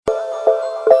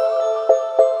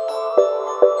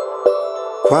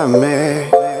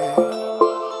Kwame.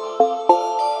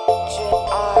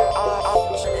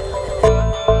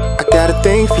 I got a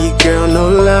thing for you, girl, no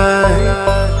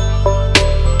lie.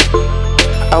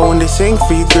 I wanna sing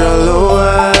for you, girl, oh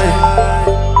why?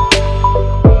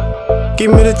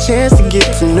 Give me the chance to get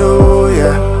to know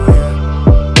ya.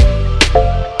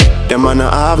 Them man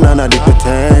have none of the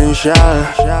potential.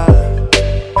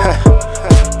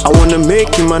 I wanna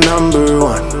make you my number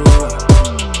one.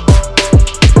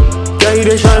 Girl, you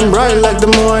they shine bright like the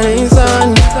morning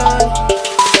sun.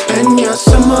 And your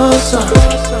summer sun.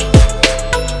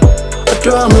 I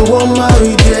draw me one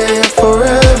marry there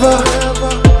forever.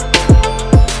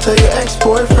 Tell your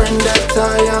ex-boyfriend that I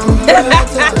am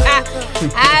better.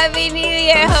 Happy New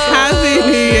Year, hoes. Happy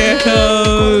New Year,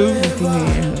 hoes.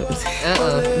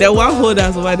 The one hoe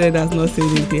that's over there that's not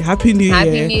saying anything. Happy New Year.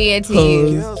 Happy New Year to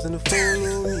you.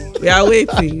 We are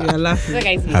waiting. We are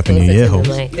laughing. Happy New Year, hoes.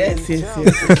 Yes.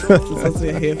 That's what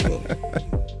we're here for.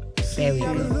 There we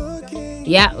go.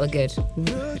 Yeah, we're good.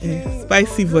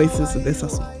 Spicy voices with the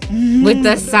sasson. With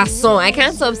the sasson. I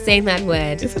can't stop saying that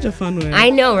word. It's such a fun word. I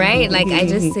know, right? Like, I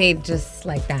just say it just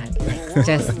like that. Like,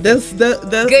 just. The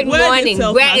Good word morning.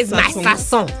 itself Where has is my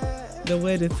sasson? The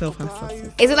word itself has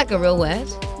sasson. Is it like a real word?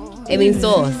 It means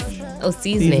sauce. Oh,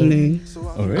 seasoning.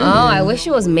 Oh, really? Oh, I wish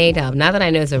it was made up. Now that I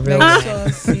know it's a real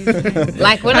word.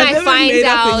 Like when I find made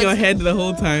up out in your head the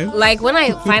whole time. Like when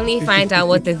I finally find out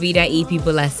what the Vida E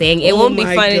people are saying, it won't be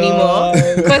my fun God.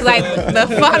 anymore. Because like the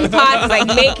fun part is like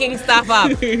making stuff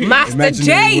up. Master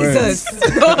Jesus.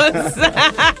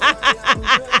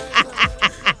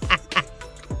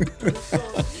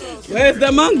 Where's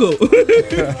the mango?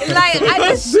 Like I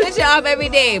just switch it up every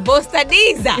day.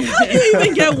 Bostadiza. How do you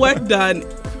even get work done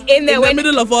In in the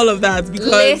middle of all of that? Because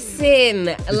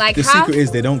listen, like The how secret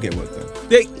is they don't get work done.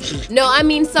 no, I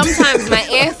mean sometimes my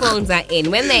earphones are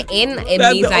in. When they're in, it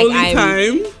that's means the like only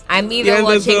time. I'm You're either in the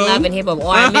watching zone. Love and Hip Hop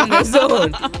or I'm in the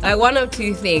zone. Like one of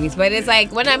two things. But it's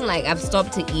like when I'm like I've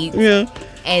stopped to eat Yeah.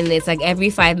 and it's like every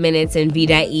 5 minutes in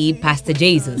Vida E Pastor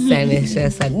Jesus and it's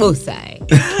just like Gboosa.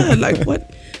 Yeah, like what?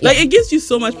 Like it gives you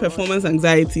so much performance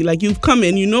anxiety. Like you've come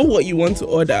in, you know what you want to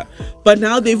order, but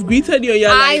now they've greeted you. And you're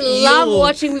I like, love yo.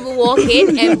 watching people walk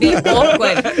in and be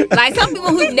awkward. Like some people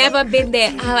who've never been there,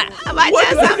 I'm like, have I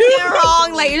done something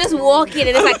wrong? Like you just walk in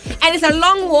and it's like, and it's a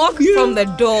long walk from the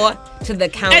door to the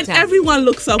counter. And everyone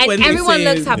looks up when and everyone they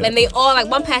say looks up and they all like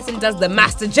one person does the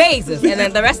Master Jesus and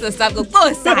then the rest of the stuff goes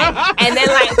side and then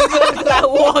like people like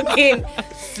walk in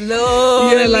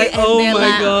slowly. You're like, and oh they're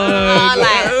my God.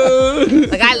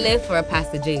 like I live for a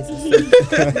Pastor Jesus.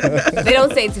 They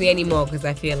don't say it to me anymore because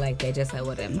I feel like they're just like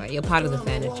whatever. You're part of the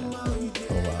furniture. Oh,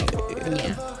 wow.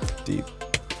 Yeah. Deep.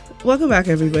 Welcome back,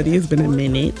 everybody. It's been a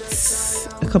minute,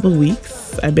 a couple of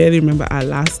weeks. I barely remember our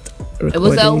last recording. It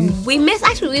was we missed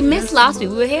last week.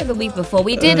 We were here the week before.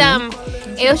 We did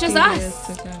it was just us.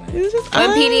 It was just When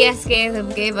us.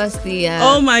 PDS gave us the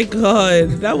Oh my God,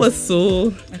 that was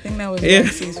so. I think that was Yeah.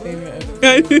 Lexi's favorite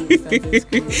episode.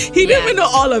 He didn't even know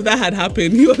all of that had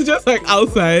happened. He was just like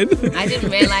outside. I didn't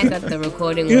realize that the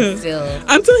recording was still.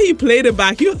 Until he played it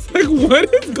back, he was like,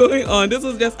 what is going on? This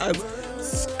was just us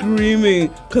screaming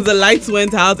because the lights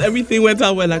went out, everything went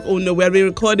out. We're like, oh no, we're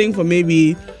recording for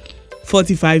maybe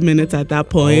 45 minutes at that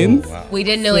point. Oh, wow. We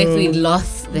didn't know if we'd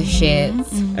lost the shit. I was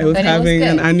But it was having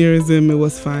an good. aneurysm. It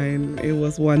was fine. It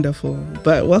was wonderful.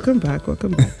 But welcome back,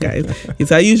 guys.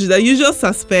 It's our usual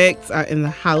suspects are in the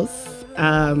house.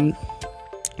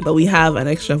 But we have an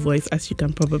extra voice, as you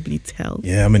can probably tell.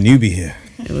 Yeah, I'm a newbie here.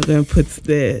 And we're going to put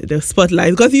the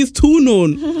spotlight because he's too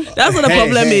known. That's what the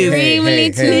problem is.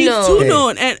 Extremely too He's known. too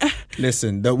known. And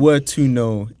Listen, the word to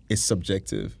know is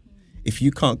subjective. If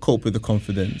you can't cope with the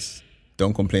confidence,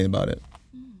 don't complain about it.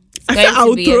 I Going said to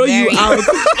I'll be a throw very you out.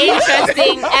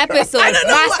 Interesting episode.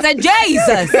 Master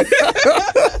Jesus.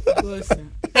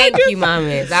 Thank you,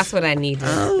 Mommy. That's what I needed.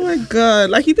 Oh my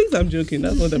God. Like he thinks I'm joking.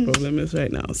 That's what the problem is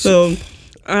right now. So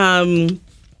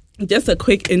just a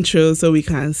quick intro so we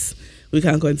can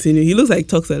continue. He looks like he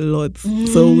talks a lot.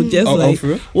 So we'll just for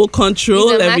real? we'll control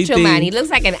He's a macho everything. man. He looks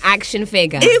like an action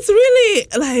figure. It's really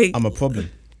like I'm a problem.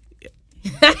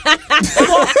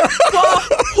 for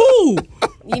who?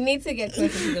 You need to get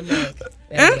closer to the mic.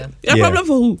 There we go. Yeah, Yeah. problem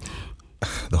for who?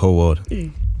 The whole world.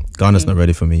 Ghana's not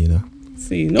ready for me, you know.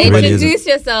 See, no. really Introduce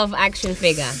yourself, action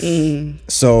figure.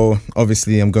 So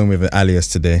obviously I'm going with an alias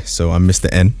today. So I'm Mr.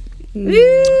 N.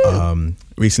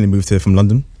 Recently moved here from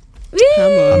London.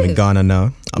 Come on. I'm in Ghana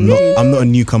now. I'm not a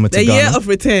newcomer to The Ghana. year of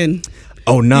return.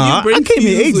 Oh nah, bring I came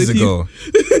here keys ages with you? ago.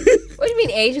 What do you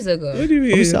mean ages ago? What do you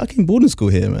mean? Obviously, I came boarding school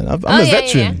here, man. I'm Oh, a yeah,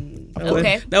 veteran.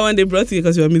 Okay. That one they brought you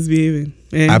because you were misbehaving.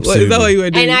 Eh? Absolutely. Is that what you were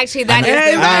doing? And actually, that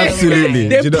is Absolutely.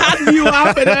 They Do you know- packed you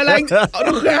up and they're like,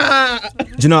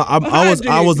 Do you know,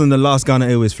 I was on the last Ghana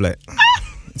Airways flight.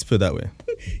 Let's put it that way.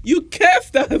 you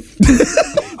cursed us.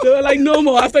 They were like, no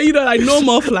more. After you know, like, no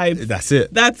more flights. That's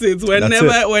it. That's it. We're That's never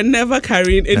it. we're never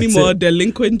carrying any That's more it.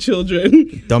 delinquent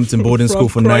children. Dumped in boarding from school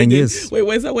for 9 Croydon. years. Wait,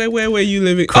 where's that? Where were you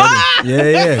living?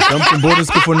 Yeah. Dumped in boarding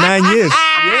school for 9 years.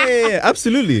 Yeah,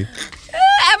 absolutely.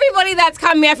 everybody that's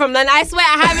come here from London. I swear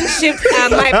I haven't shipped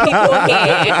my people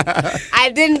here. I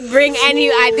didn't bring any.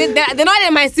 They're not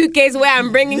in my suitcase where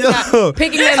I'm picking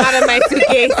them out of my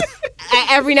suitcase.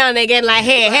 Every now and again, like,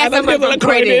 hey, here's someone from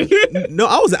Croydon. No,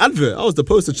 I was the advert. I was the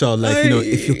poster child. Like,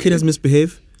 if your kid has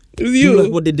misbehaved, It was you. do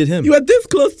like what they did him. You were this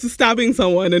close to stabbing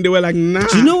someone, and they were like, nah.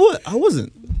 Do you know what? I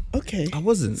wasn't. Okay. I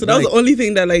wasn't. So that was the only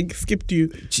thing that like skipped you.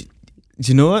 Do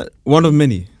you know what? One of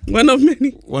many. One of many.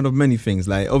 One of many things.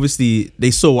 Like, obviously,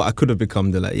 they saw what I could have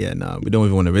become. They're like, yeah, nah, we don't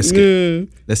even want to risk it.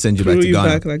 Let's send you back Throw to you Ghana.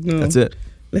 back, like, no. That's it.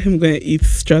 Let him go and eat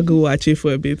struggle wache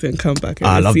for a bit and come back. And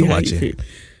I love see the how you wache. feel.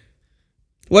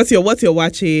 What's your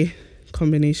wache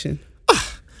combination?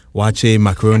 Wache,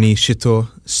 macaroni, shito,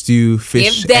 stew,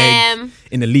 fish, Give them. egg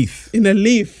in a leaf. In a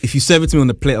leaf. If you serve it to me on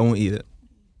the plate, I won't eat it.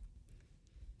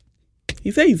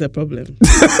 He said he's a problem.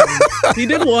 He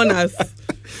did warn us.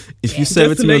 If you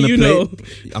serve Just it to me on to the let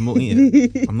plate, I'm not eating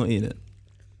it. I'm not eating it.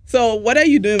 So what are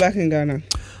you doing back in Ghana?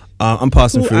 I'm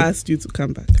passing Who through. asked you to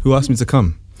come back? Who asked me to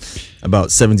come? About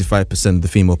 75% of the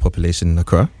female population in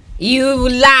Accra. You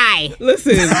lie.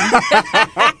 Listen,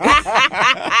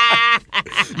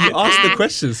 You asked the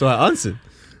question, so I answered.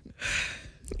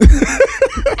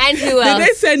 And who else? did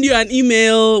they send you an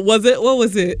email? What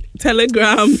was it?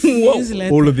 Telegram?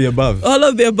 All of the above. All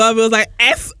of the above. It was like The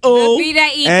S-O. Vida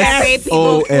E cafe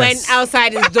people SOS. went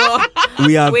outside his door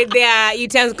We have. with their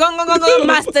utensils. Go,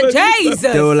 Master Jesus.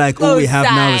 They were like, all we have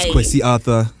now is Outside. Kwesi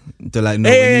Arthur. They're like, no,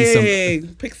 we need some. Hey,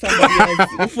 pick somebody else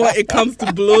before it comes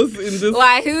to blows in this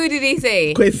Why? Who did he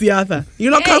say? Kwesi Arthur. You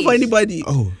not come for Hey. anybody.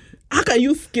 Oh, How can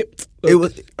you skip? it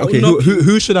was I will okay. not-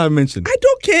 Who should I have mentioned? I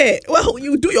don't care. Well,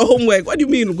 you do your homework. What do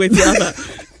you mean Kwesi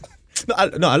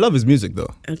Arthur? No, I love his music though.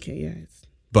 Okay, yes.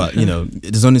 But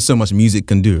there's only so much music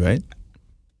can do, right?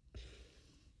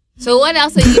 So what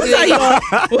else are you doing?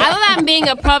 Other than being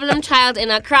a problem child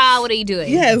in Accra, what are you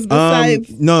doing? Yes,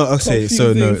 besides No, okay.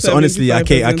 So no. So honestly, I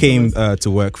 75% came of us. to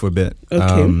work for a bit.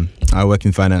 Okay. I work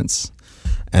in finance,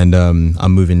 and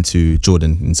I'm moving to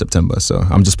Jordan in September. So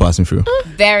I'm just passing through.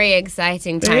 Very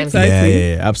exciting Very times. exciting.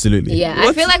 Yeah, absolutely. Yeah,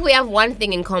 I feel like we have one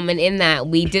thing in common in that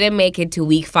we didn't make it to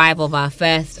week 5 of our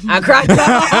first Accra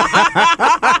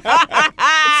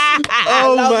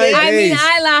Oh my I mean, days.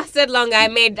 I lasted long. I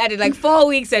did like 4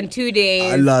 weeks and 2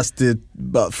 days. I lasted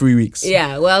about 3 weeks.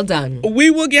 Yeah, well done. we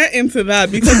will get into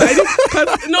that because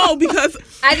because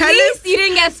At least you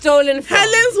didn't get stolen from.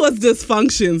 Helen's was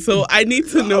dysfunction, so I need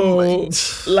to know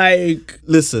like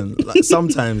Listen, like,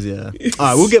 sometimes, yeah. All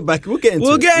right, we'll get back. We'll get into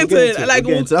We'll it. get into it. Like,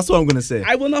 We'll get into it. That's what I'm gonna say.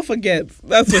 I will not forget.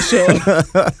 That's for sure.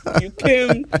 You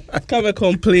came come and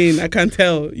complain. I can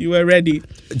tell you were ready.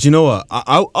 Do you know what?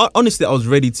 I honestly, I was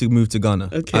ready to move to Ghana.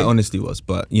 Okay. I honestly was,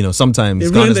 but sometimes They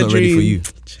ruined Ghana's the not ready for dream. you.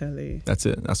 Charlie. That's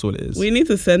it. That's what it is. We need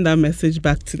to send that message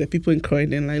back to the people in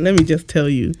Croydon. Like, let me just tell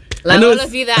you. Like I know all it's-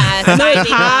 of you that are I know it's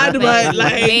signing hard, up but and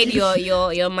like, made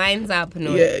your minds up.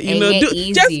 No, yeah, just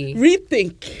easy.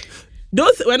 rethink.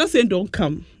 We're not saying don't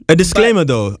come. A disclaimer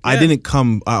though, I yeah. didn't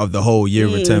come out of the whole year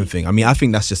return thing. I mean, I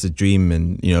think that's just a dream,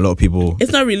 and a lot of people.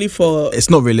 It's not really for. It's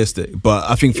not realistic, but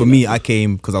I think for me, I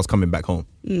came because I was coming back home.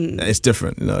 It's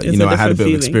different. It's I a had a different bit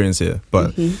feeling. of experience here,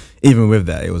 but even with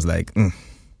that, it was like the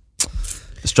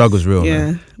struggle's real. Yeah,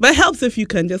 Man. but it helps if you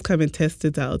can just come and test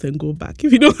it out and go back.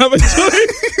 If you don't have a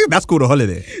choice, That's called a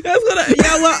holiday. that's gonna.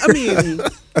 Yeah, well, I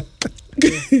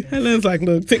mean, Helen's like,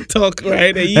 look, TikTok,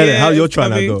 right? Helen, how you're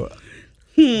trying to go?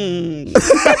 You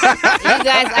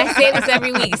guys, I say this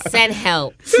every week. Send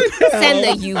help. Send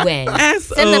the UN.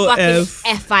 Send the fucking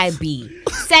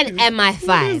FIB. Send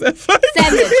MI5.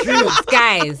 Send the troops,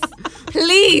 guys.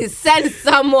 Please send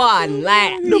someone.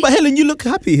 Like, No, but Helen, you look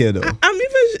happy here though. I'm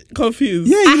even confused.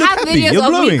 Yeah, you I look have happy. videos You're of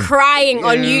glowing. me crying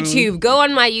on YouTube. Go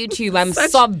on my YouTube. I'm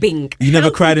sobbing. You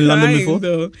never cried in London Crying, before?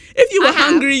 though. If you were I have.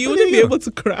 hungry, you wouldn't be able to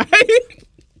cry.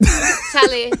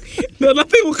 Charlie, No,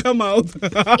 nothing will come out.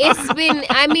 it's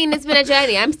been a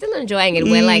journey. I'm still enjoying it.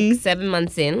 We're like 7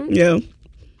 months in. Yeah.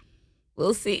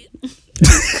 We'll see.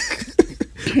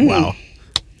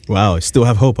 Wow, still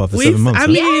have hope after 7 months. I huh?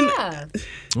 mean, Yeah.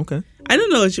 Okay. I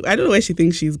don't know. I don't know where she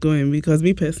thinks she's going because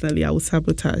me personally, I would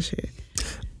sabotage her.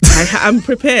 I'm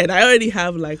prepared. I already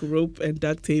have like rope and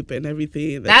duct tape and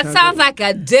everything. That sounds like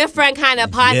a different kind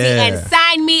of party. Yeah. And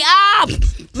sign me up,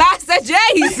 Master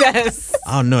Jesus.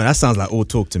 Oh no, that sounds like all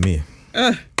talk to me.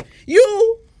 I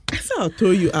said I'll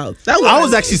throw you out. I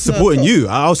was actually supporting you.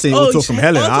 I was saying all talk from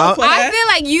Helen. I feel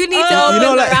like you need to open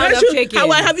the round of chicken.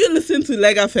 Have you listened to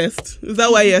Lega Fest? Is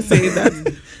that why you're saying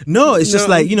that? No, it's just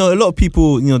like, a lot of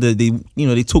people,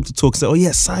 they talk, say, oh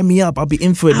yeah, sign me up, I'll be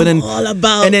in for it. But then all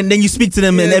about. And then you speak to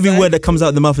them and every word that comes out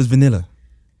of the mouth is vanilla.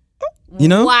 You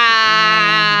know?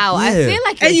 Wow. I feel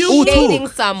like you're dating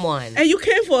someone. And you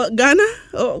came for Ghana?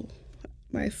 Oh.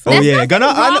 There's yeah, nothing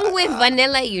wrong with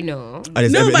vanilla, you know.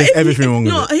 There's everything wrong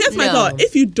with it. Here's my thought.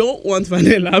 If you don't want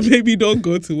vanilla, maybe don't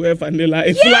go to where vanilla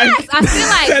is I feel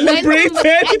like celebrated.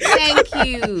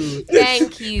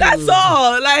 Thank you. That's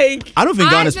all. Like, I don't think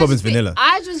Ghana's problem is vanilla.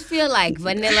 I just feel like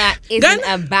vanilla isn't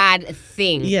a bad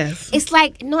thing. Yes. It's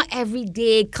like not every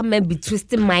day come and be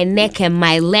twisting my neck and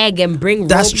my leg and bring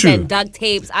That's ropes true. and duct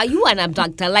tapes. Are you an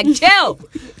abductor? Like, chill.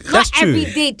 That's not true. every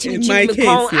day. In my case,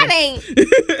 I ain't.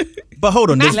 But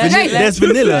hold on, there's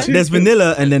vanilla. There's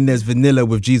vanilla, and then there's vanilla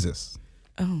with Jesus.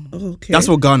 Oh, okay. That's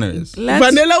what Ghana is.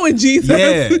 Vanilla with Jesus.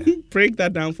 Yeah. Break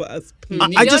that down for us, please.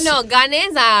 You don't know.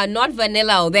 Ghanaians are not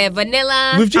vanilla. They're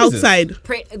vanilla with Jesus. Outside.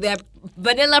 They're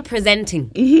vanilla presenting.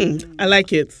 Mm-hmm. I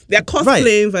like it. They're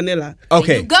cosplaying vanilla.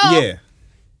 Okay. You go.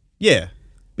 Yeah.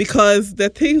 Because the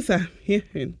things I'm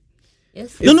hearing.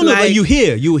 Yes. No. Like, you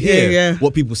hear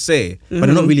what people say, but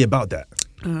they're not really about that.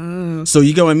 So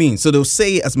you get what I mean? So they'll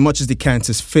say as much as they can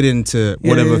to fit into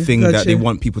whatever thing that they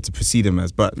want people to perceive them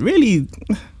as. But really...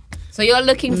 So you're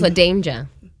looking for danger?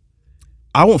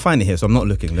 I won't find it here, so I'm not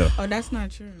looking, no. Oh, that's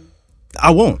not true. I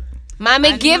won't.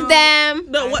 Mommy, give them.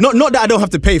 Not that I don't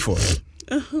have to pay for it.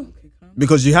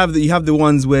 Because you have the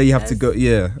ones where you have to go,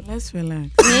 Let's relax.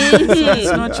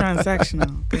 It's not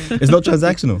transactional. Okay? It's not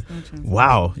transactional?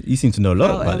 Wow, you seem to know a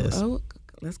lot about this.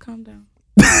 Let's calm down.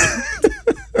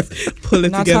 Pull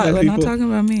it together, We're not talking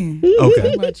about me. Okay. We're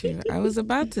talking about you. I was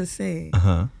about to say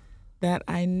that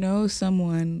I know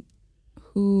someone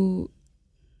who,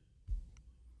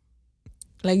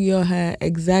 like, you're her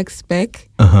exact spec.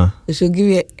 She'll give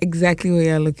you exactly what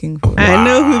you're looking for. Wow. I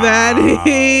know who that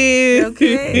is.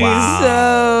 Okay. Wow.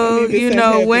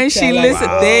 So, when she listens,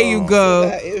 there you go.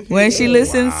 When she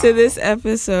listens to this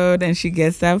episode and she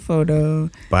gets that photo,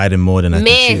 buy them more than I can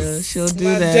Miss. she'll do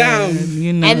that.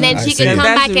 Down. And then she can come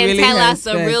back and really tell her us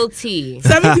a spec. real tea.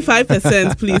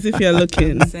 75%, please, if you're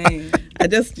looking. Same. I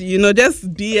just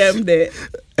DM the.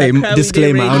 Hey,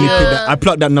 disclaimer, I only Radio. picked that. I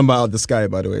plucked that number out of the sky,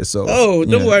 by the way. So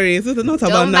Don't worry. This is not about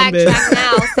Don't numbers. backtrack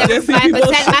now.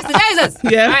 75% Master Jesus.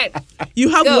 Yeah. All right. You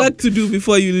have Go. work to do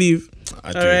before you leave.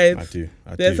 I do. All right. I do.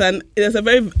 There's a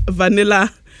very vanilla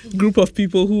group of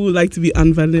people who like to be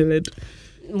unvanillaed.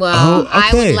 Well, I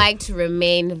okay. would like to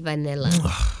remain vanilla.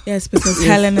 Yes, because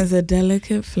Helen is a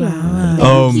delicate flower.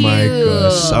 Oh my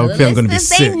gosh. I think I'm going to be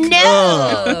sick.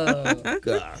 No.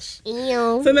 Gosh.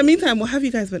 Ew. So in the meantime, what have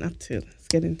you guys been up to? Let's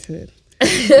get into it.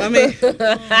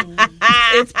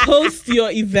 It's post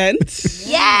your event.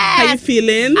 Yes. How you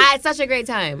feeling? I had such a great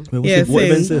time. Wait, Yeah, what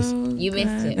event is same. this? You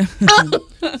missed it.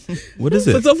 What is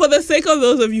it? So for the sake of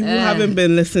those of you who haven't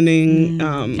been listening,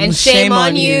 And shame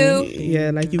on you.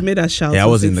 yeah, like you've made us shout. Yeah, I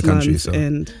for was in 6 the country, months so.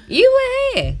 and You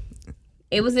were here.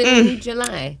 It was in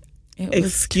July. It was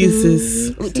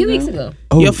excuses. 2 weeks ago.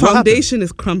 Oh, Your what happened? foundation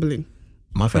is crumbling.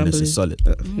 My foundation is solid.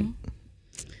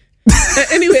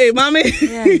 Anyway, mommy.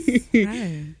 Yes.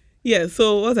 Hi. Yeah,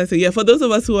 so what was I saying? Yeah, for those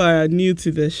of us who are new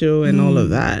to the show and all of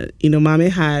that, Mame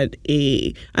had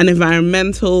an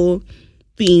environmental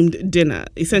themed dinner,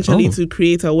 essentially to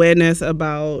create awareness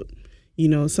about,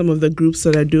 some of the groups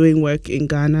that are doing work in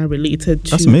Ghana related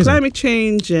to climate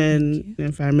change and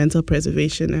environmental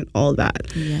preservation and all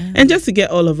that. Yeah. And just to get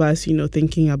all of us,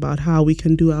 thinking about how we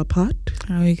can do our part.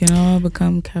 How we can all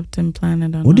become Captain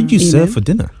Planet on What did you Earth. serve for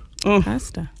dinner?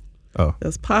 Pasta. Oh. There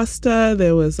was pasta,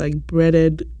 there was like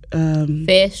breaded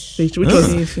Fish. which was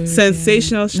Seafood,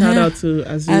 sensational. Shout out to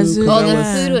Azu. 'cause Azu. Oh, that the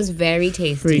was- food was very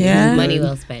tasty. Freaking Yeah. Money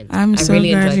well spent. I'm I so really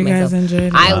glad enjoyed you myself. guys enjoyed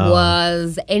it. I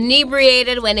was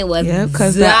inebriated when it was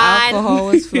because done. the alcohol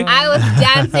was flowing. I was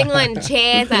dancing on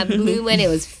chairs at Blue when it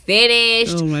was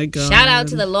finished. Oh my God. Shout out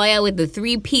to the lawyer with the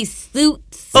 3-piece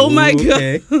suits. Oh my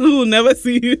Okay. God. We'll never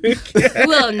see you again. You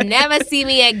will never see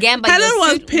me again. But Helen the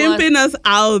was suit pimping us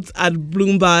out at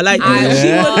Bloomberg. Like, I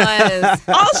was.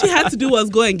 all she had to do was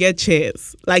go and get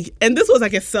chairs. Like, and this was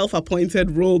like a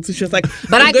self-appointed role. So she was like,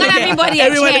 But I'm I gonna got get everybody a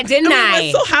everyone- chair, didn't and I? We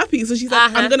were so happy. So she's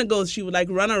like, I'm gonna go. She would like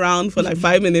run around for like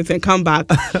 5 minutes and come back.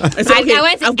 And say, I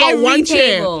went to I've got every one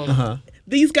table. chair.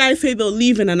 These guys say they'll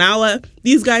leave in an hour.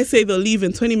 These guys say they'll leave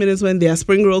in 20 minutes when their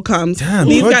spring roll comes. Damn,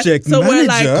 These project guys, so manager. we're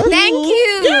like, cool. Thank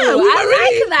you. Yeah, we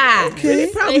I like that.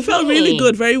 Really proud. We felt really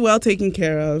good, very well taken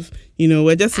care of. You know,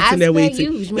 we're just sitting there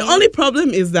waiting. The only problem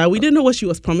is that we didn't know what she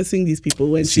was promising these people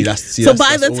when so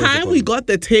by the time we got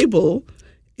the table,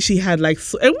 she had and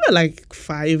we were like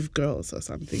 5 girls or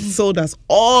something. Sold us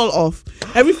all off.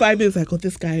 Every 5 minutes, like, oh,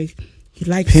 this guy, he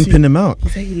likes pimping them out. He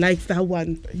said he likes that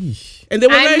one. And they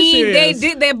were very serious. They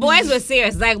did. Their boys were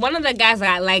serious. Like one of the guys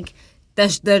got like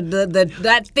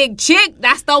that thick chick.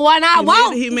 That's the one I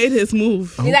want. He made his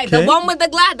move. He's like the one with the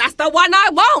glass. That's the one I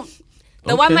want.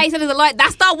 The one that he said is a lot.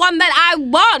 That's the one that I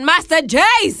want, Master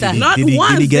Jason. Did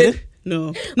he get it?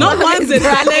 No, not once.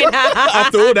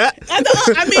 After all that,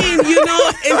 I mean, you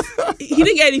know, he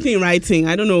didn't get anything in writing.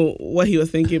 I don't know what he was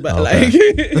thinking, but Nothing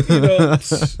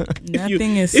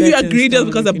if you agree just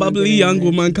because a bubbly young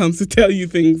woman comes to tell you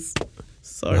things,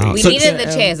 sorry. Wow. We needed the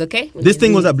chairs, okay? This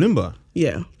thing was at Bloomberg.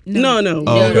 Yeah. No.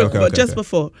 Okay. Just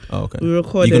before. Oh, okay. We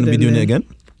recorded. You gonna be doing it again?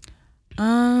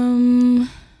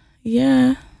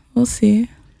 Yeah. We'll see.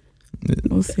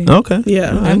 Okay.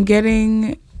 Yeah. I'm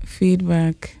getting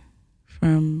feedback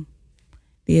from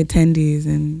the attendees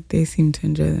and they seem to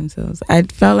enjoy themselves. I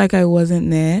felt like I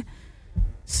wasn't there,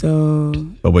 so.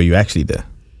 But were you actually there?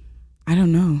 I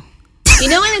don't know. You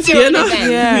know when it's your own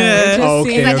event? Yeah.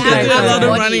 It's like a lot of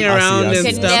running around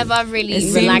and stuff. never really it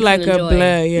seemed like a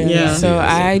blur, yeah. So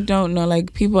I don't know.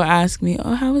 Like people ask me,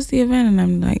 "Oh, how was the event?" And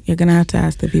I'm like, "You're gonna have to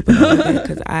ask the people that were there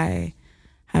because I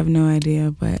have no idea."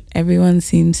 But everyone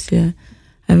seems to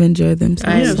have enjoyed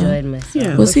themselves. I enjoyed myself.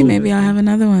 Yeah, we'll see. Maybe I'll have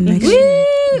another one next year.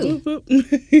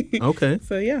 Okay.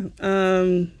 So yeah.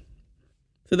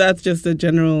 So that's just a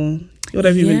general. What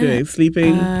have you been doing?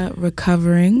 Sleeping?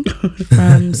 Recovering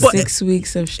from 6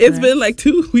 weeks of stress. It's been like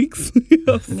 2 weeks.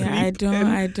 I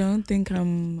don't think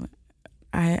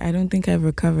I don't think I've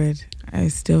recovered. I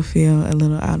still feel a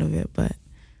little out of it, but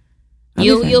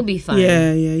you'll be fine.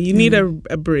 Yeah. You need a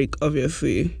break,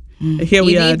 obviously. Here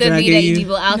we are. You need the Vida E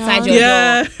people outside your door.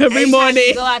 Yeah, every morning.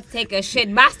 You go out to take a shit.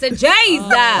 Master Jesus.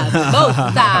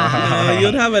 Gboosa.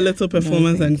 You'd have a little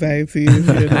performance anxiety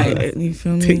if you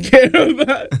feel me? Take care of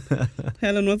that.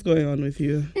 Helen, what's going on with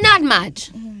you? Not much.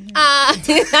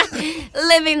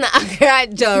 Living the Accra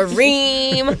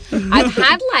dream.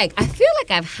 I feel like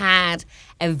I've had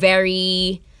a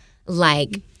very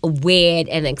weird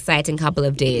and exciting couple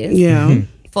of days. Yeah.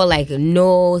 For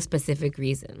no specific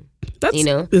reason.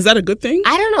 Is that a good thing?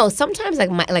 I don't know. Sometimes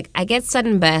I get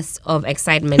sudden bursts of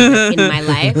excitement in my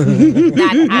life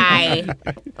that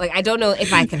I don't know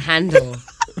if I can handle.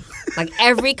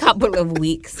 Every couple of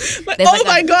weeks. Oh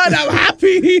my God, I'm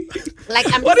happy.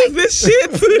 What is this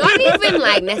shit? Not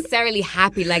even necessarily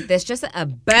happy. There's just a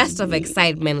burst of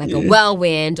excitement, a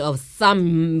whirlwind of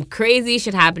some crazy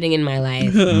shit happening in my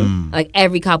life.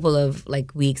 Every couple of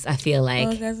weeks, I feel like.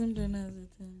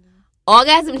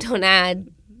 Orgasm Donut.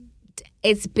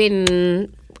 It's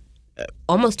been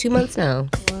almost 2 months now.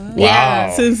 Wow. Yeah.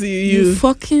 Since you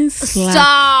fucking slack.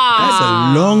 Stop. That's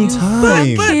a long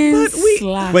time.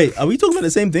 But wait, are we talking about the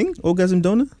same thing? Orgasm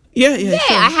donor? Yeah.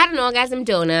 Sure. I had an orgasm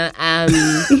donor.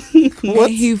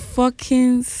 What? He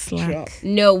fucking slack.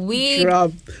 No, we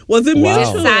was it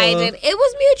mutual? Decided it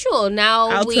was mutual.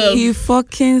 Now he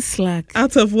fucking slack.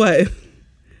 Out of what?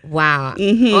 Wow.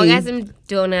 Orgasm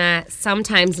donor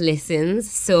sometimes listens,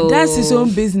 so that's his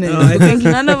own business. No, I think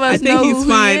none of us know he's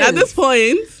fine at this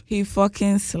point. He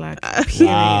fucking slack.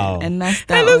 Wow. And that's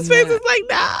that. And his face is like,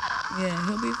 nah. Yeah,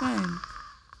 he'll be fine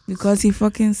because he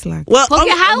fucking slack. Well, okay,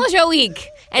 how was your week?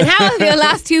 And how have your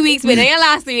last 2 weeks been? And your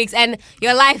last 3 weeks? And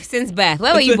your life since birth?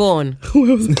 Where were you born?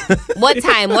 What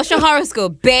time? What's your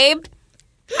horoscope, babe?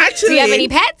 Actually, do you have any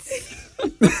pets?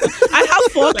 I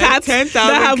have 4 cats that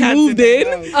have moved in.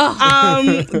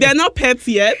 They're not pets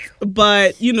yet,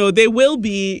 but they will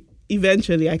be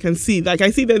eventually. I can see,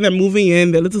 I see that they're moving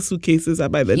in. Their little suitcases are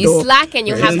by the door. You slack and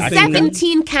you have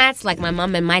 17 cats like my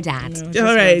mom and my dad.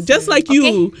 All right, just like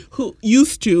you, who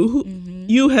used to,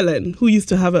 you Helen, who used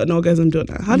to have an orgasm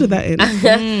donor. How did that end?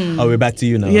 Oh, we're back to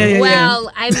you now. Yeah.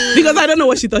 Well, I mean, because I don't know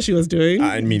what she thought she was doing.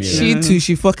 She too.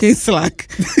 She fucking slack.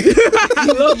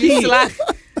 She slack.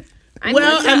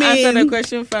 Answer the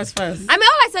question fast. I mean, all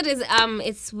I said is,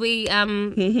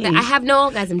 I have no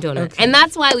orgasm donor, and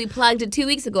that's why we plugged it 2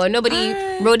 weeks ago. And nobody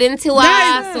wrote into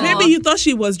us. Maybe you thought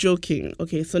she was joking.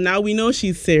 Okay, so now we know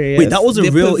she's serious. Wait, that was a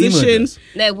real email.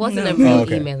 No, it wasn't a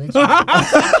real email.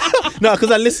 No, because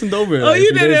I listened over it. Oh,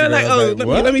 you did it?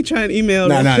 Let me try and email.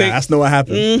 No, that's not what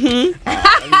happened. You're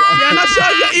not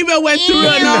sure your email went through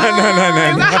or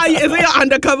not? No. Is it your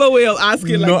undercover way of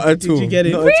asking? Like, Not at did all. you get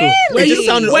it? Not at all. Really? It just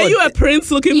sounded Were odd. you a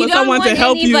prince looking You for don't someone want to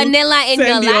help any you? vanilla in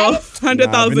send your life?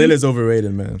 100,000. Vanilla's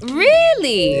overrated, man.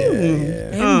 Really?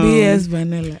 MBS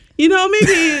vanilla. You know,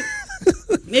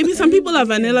 maybe some people are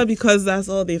vanilla because that's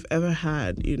all they've ever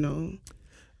had. You know.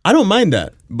 I don't mind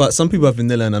that, but some people are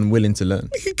vanilla and unwilling to learn.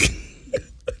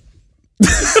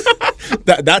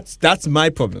 That's my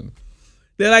problem.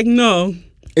 They're like, no.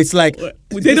 It's like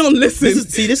They don't listen.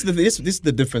 This is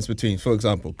the difference between, for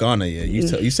example, Ghana. Yeah,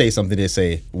 you say something, they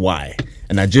say why.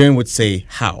 A Nigerian would say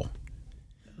how.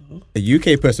 A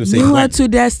UK person would say No, when. too,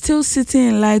 they're still sitting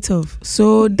in light of.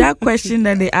 So that question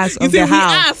that they asked You of see, the we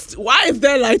how, asked, why is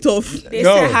there light off? they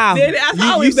No. said how. They asked,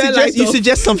 how is there light You off?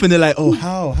 suggest something, they're like, oh,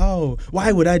 how?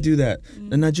 Why would I do that?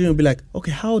 The Nigerian would be like,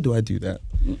 okay, how do I do that?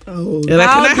 Oh, like,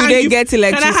 How can I do hang they you- get Can I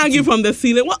hang electricity? you from the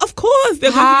ceiling? Well, of course.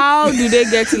 How do they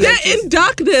get They're electricity? in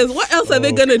darkness. What else are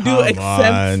they gonna do come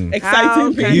except on.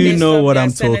 exciting things? You know what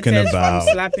I'm talking about.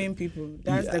 Slapping people.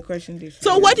 That's the question. They should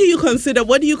So what do you consider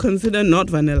not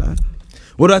vanilla?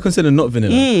 What do I consider not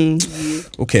vanilla?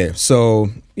 Okay, so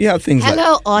you have things like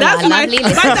Hello, all That's our my, lovely by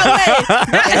listeners. the way,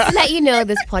 Just to let you know,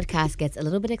 this podcast gets a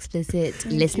little bit explicit.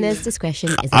 Listeners' discretion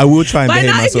is I will try and by behave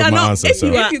now, if myself you're in my not, answer. if So.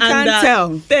 you are If you can't under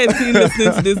tell. 13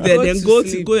 listening to this, Go then to go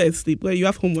sleep. and sleep. Where you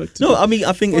have homework to No, do. I mean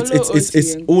I think it's Follow it's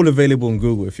OT. all available on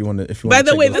Google if you want to. By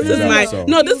the way, this is my So.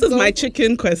 this is my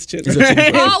chicken question. It's a chicken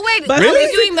question. Oh, wait. But Are we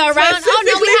really? doing the round? Oh,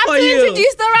 no, we Specifically have for to you.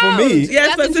 introduce the round. For me? We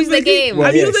have to introduce the game. Well,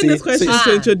 I'm yeah, using see, this question so-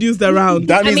 to introduce the round.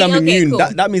 That means mean, I'm okay, immune. cool.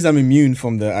 That means I'm immune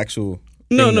from the actual.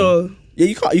 No, thing no. then. Yeah,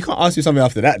 you can't ask me something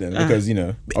after that then because It's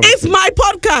obviously- my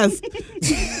podcast.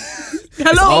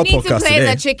 Hello. our We need to podcast play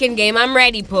today. the chicken game. I'm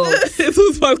ready, Paul. It's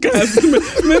whose podcast?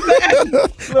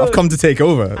 Mr. I've come to take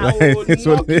over. I will It's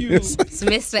what knock it you. is. It's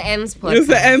Mr. N's podcast.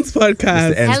 Mr. N's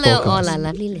podcast. Mr. N's Hello, podcast. all our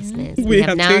lovely listeners. We We have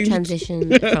have now changed.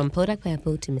 transitioned from Podak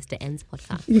Purple to Mr. N's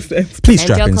podcast. Mr. N's Please And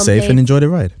strap your in safe complaint. and enjoy the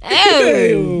ride.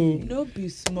 Oh, No be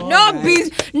small. no be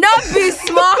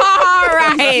small,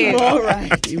 right? All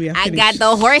right. We are I finished. got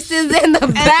the horses in the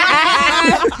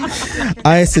back.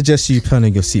 I suggest you put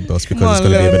on your seatbelts because it's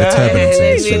going to be a bit of turbulence in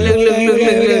this Look, show.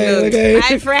 look. Okay.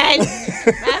 My friend, my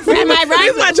This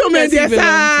brother. macho man, Who does he yes,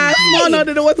 belong to? small, no,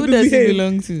 they don't want to Who does he behave.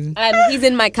 belong to? He's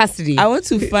in my custody. I want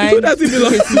to find does he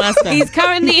belong his master. He's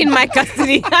currently in my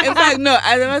custody. In fact, no.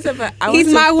 As a matter of fact, I He's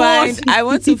want my to ward. find. I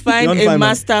want to find want to a find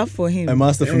master for him. A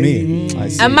master for me. I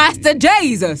see. A Master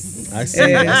Jesus. I see.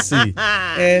 I see. What-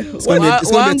 It's going to be a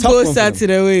tough one for Gboosa them. to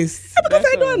the waist. because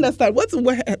I don't understand.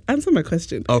 Answer my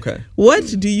question. Okay.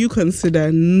 What do you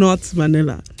consider not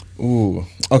vanilla? Ooh.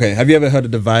 Okay. Have you ever heard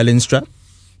of the violin strap?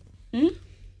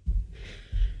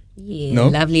 Yeah, No?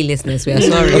 lovely listeners, we are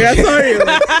sorry. We are sorry. You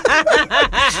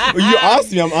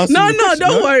asked me. I'm asking. No, you a no, question,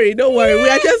 don't worry. Don't worry. We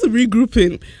are just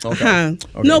regrouping. Okay. Uh-huh.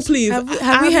 Okay. No, please.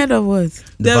 Have we heard of what?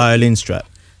 The violin strap.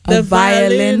 A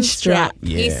violin strap.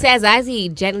 Yeah. He says as he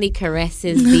gently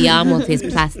caresses the arm of his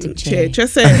plastic chair.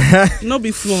 Just say, no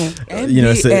be small.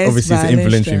 It's MBS obviously it's an violin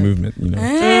involuntary strap. movement.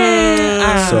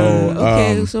 So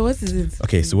So, so what is it?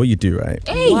 Okay, so what you do, right?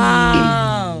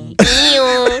 Wow.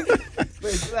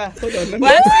 Hold on.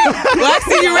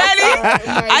 Waxy, you ready?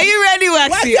 Are you ready,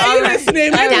 Waxy? Are you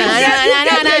listening?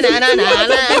 Deserves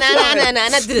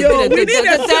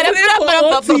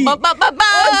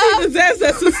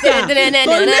a sister.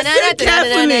 So listen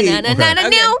carefully.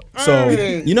 So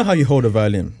you know how you hold a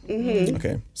violin?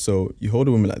 Okay, so you hold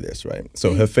a woman like this, right?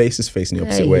 So her face is facing the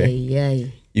opposite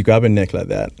way. You grab her neck like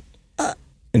that,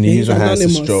 and you use your hands to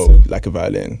anonymous. stroke like a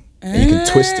violin, and you can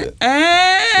twist it.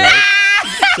 Right?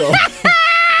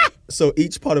 So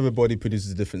each part of her body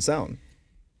produces a different sound.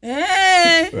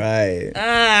 Right.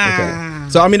 Okay.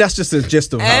 So I mean that's just the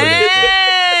gist of how it is.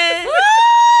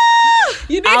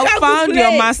 You I found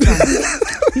your master.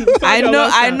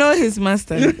 I know his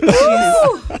master.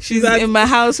 She's in my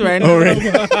house right now. That'll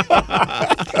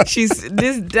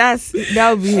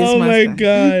be his Oh master. my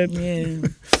God. Yeah.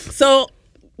 So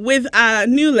with our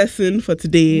new lesson for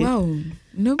today, Wow.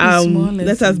 No be small.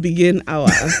 let us begin our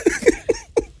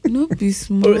No be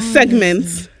small.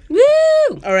 segments. Woo!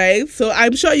 All right. So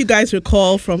I'm sure you guys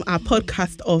recall from our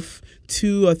podcast of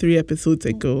 2 or 3 episodes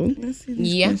ago,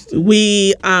 Yeah.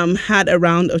 we had a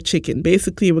round of chicken.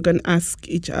 Basically, we're going to ask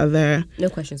each other No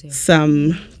questions here.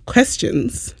 some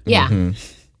questions. Yeah.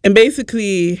 And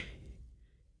basically,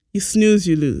 you snooze,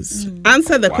 you lose.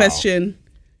 Answer the question,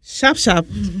 sharp.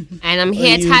 And I'm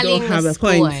here you tallying don't have the a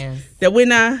point. scores. The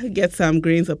winner gets some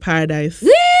grains of paradise,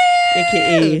 Woo!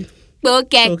 aka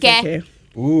Okay. pokeke.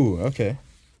 Ooh, okay.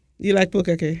 You like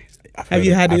pokeke? I've Have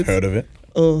you had I've it? heard of it.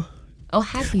 Oh, Oh,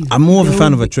 have you? I'm more of a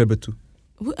fan of a trebutu.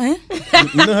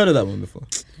 You've not heard of that one before?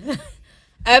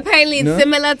 Apparently, it's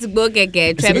similar to Bokeke.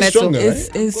 It's a bit stronger,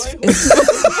 right?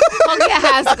 Pokia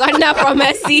has gotten up from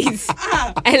her seat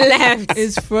and left.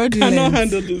 It's fraudulent. I cannot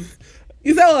handle this.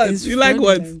 Is that what? It's you like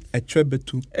what?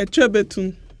 Etrebetu.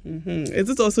 Etrebetu. Is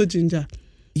it also ginger?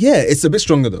 Yeah, it's a bit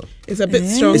stronger though. It's a bit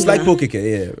stronger. It's like Pokeke,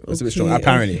 yeah. It's a bit stronger,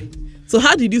 apparently. So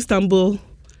how did you stumble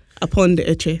upon the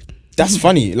eche? That's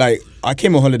funny. Like, I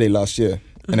came on holiday last year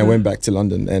and I went back to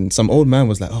London and some old man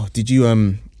was like, oh, did you,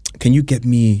 can you get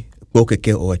me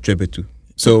Bokeke or Etrebetu?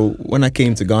 So when I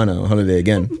came to Ghana on holiday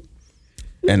again,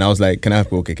 and I was like, can I have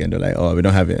Bokeke? And they're like, oh, we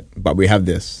don't have it, but we have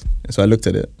this. And so I looked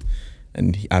at it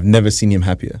and I've never seen him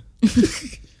happier.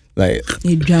 Like, so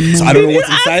I don't know what's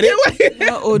inside it.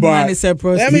 Your old man is a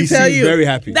prostitute. Let me tell you, very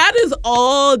happy. That is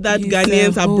all that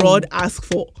Ghanaians abroad ask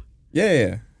for.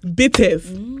 Yeah.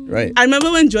 Bitters. Right. I remember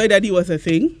when Joy Daddy was a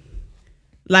thing.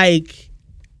 Like,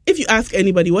 if you ask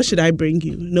anybody, what should I bring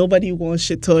you? Nobody wants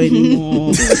shito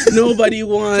anymore. Nobody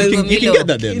wants. You can get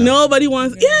that there now. Nobody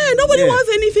wants. Nobody wants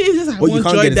anything. It's just, I want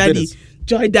Joy Daddy.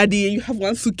 Joy Daddy, and you have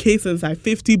one suitcase and it's like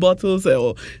 50 bottles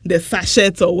or the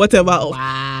sachets or whatever.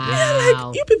 Wow. Yeah,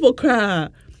 like, you people cry.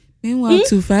 Meanwhile,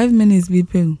 5 minutes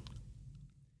beeping.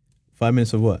 5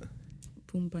 minutes of what?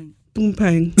 Boom bang. Boom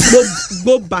bang.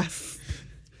 Go bass.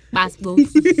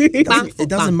 It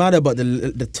doesn't matter about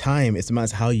the time. It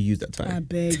matters how you use that time. I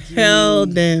beg you. Tell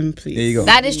them, please. There you go.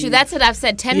 That is true. That's what I've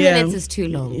said. 10 minutes is too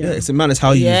long. Yeah, it matters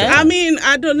how you use that time. I mean,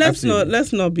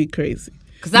 let's not be crazy.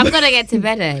 Because I'm gonna get to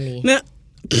bed early. No.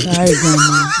 Sorry,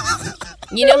 grandma.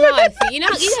 You know how I feel. You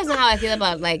guys know how I feel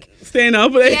about like staying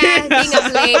up late. Yeah, being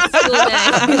up late, school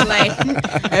night.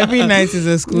 Like every night is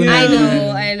a school night.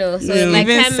 I know. So like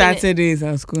even 10 Saturdays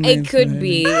are school nights. It could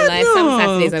be like some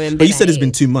Saturdays I'm in bed. But you said it's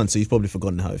been 2 months, so you've probably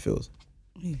forgotten how it feels.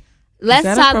 Let's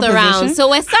start the round. So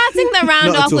we're starting the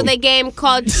round off with a game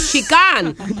called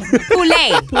Chican.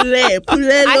 Poulet.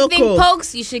 I think,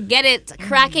 Pokes, you should get it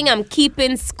cracking. I'm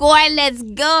keeping score. Let's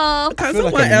go. Can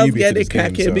someone else get it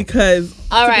cracking? Because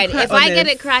all right, if I get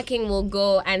it cracking, we'll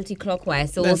go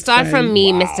anti-clockwise. So we'll start from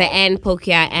me, Mr. N,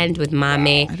 Pokia, end with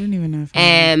Mame. I don't even know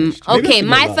if okay,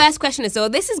 my first question is, so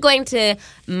this is going to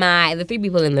the three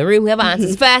people in the room. Whoever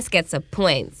answers first gets a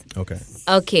point.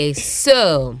 Okay,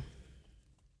 so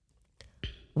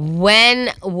when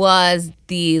was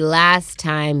the last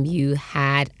time you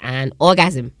had an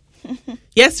orgasm?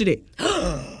 Yesterday.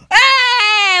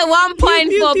 Hey, 1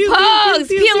 point for Pokes.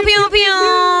 Pew, pew, pew.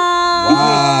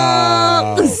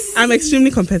 Wow. I'm extremely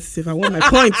competitive. I want my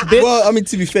points, bitch. Well, I mean,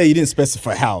 to be fair, you didn't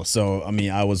specify how. So, I mean,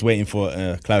 I was waiting for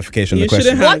clarification on the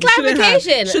question. What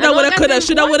clarification? Shoulda, woulda,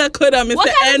 coulda.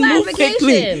 Mr. N, move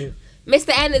quickly.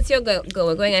 Mr. N, it's your go.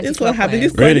 We're going anti-clockwise. This what happened.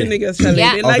 These really? niggas,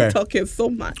 they like talking so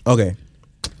much. Okay.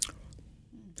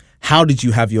 How did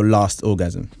you have your last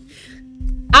orgasm?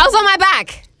 I was on my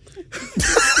back.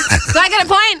 So I get a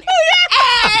point?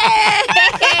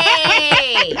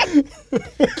 Hey!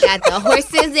 Got the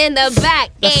horses in the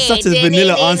back. That's such a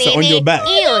vanilla answer on your back.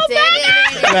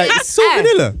 Like, it's so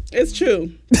vanilla. It's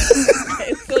true.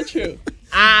 It's so true.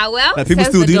 Well, like, people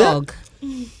says still the do dog.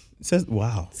 That? Says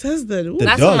wow. Says the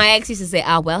That's dog. what my ex used to say.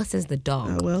 Well, says the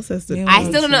dog. Well, says the. I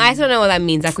still don't know. I still don't know what that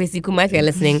means. Akwesi Kuma, if you're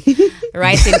listening,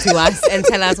 write into us and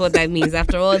tell us what that means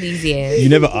after all these years. You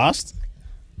never asked?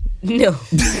 No.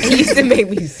 It used to make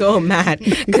me so mad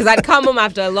because I'd come home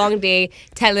after a long day,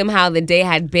 tell him how the day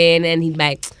had been, and he'd be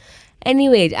like,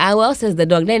 anyway, well, says the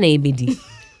dog, then ABD.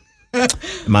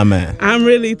 My man. I'm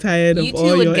really tired of you all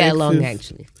your two would get exes. along,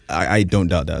 actually. I don't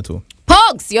doubt that at all.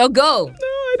 Pokes, your go. No,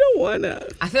 I don't wanna.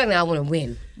 I feel like now I want to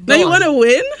win. Now you want to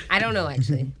win? I don't know,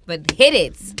 actually. But hit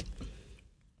it.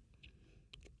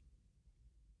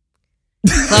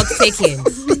 Clock ticking.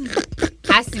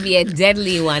 Has to be a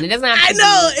deadly one. It doesn't have to be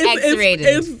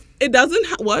X-rated. It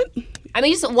doesn't. What? I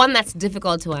mean, just one that's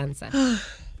difficult to answer.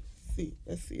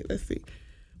 Let's see.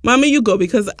 Mommy, you go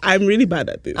because I'm really bad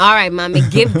at this. All right, Mommy,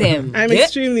 give them. I'm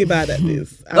extremely bad at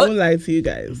this. I won't lie to you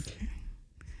guys.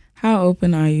 How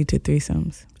open are you to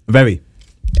threesomes? Very.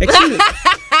 Extremely.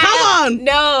 Come on.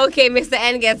 No, okay, Mr.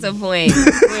 N gets a point.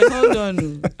 Wait, hold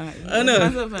on. No.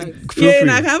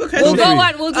 I have a question. We'll go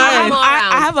on. We'll do one more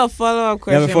round. I have a follow-up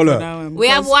question for that one. We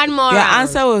have one more Your round.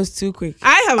 answer was too quick.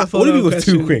 I have a follow-up question. Was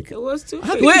too quick? It was too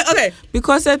quick. Wait, okay.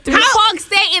 Because a three... Pog,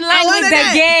 stay in line with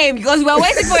the game because we're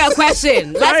waiting for your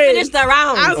question. Let's finish the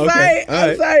round.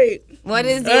 I'm sorry. What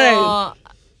is your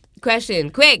question?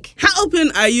 Quick. How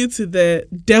open are you to the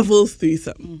devil's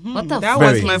threesome? What the That fuck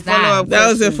was is my that? follow-up. That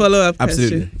was a follow-up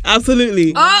question.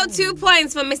 Absolutely. Oh, 2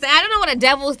 points for Mr. I don't know what a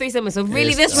devil's threesome is. So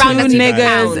really, this round Two doesn't even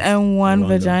niggas count. and one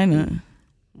vagina.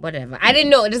 Whatever. I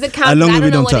didn't know. Does it count? As long I as don't we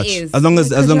know don't what touch. it is. As long as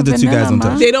the two guys don't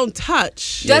touch. They don't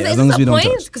touch. Does as it? long Is as we it a don't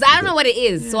point? touch. Because I don't know what it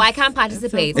is, so I can't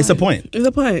participate. It's a point. It's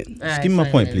a point. Alright, Give me my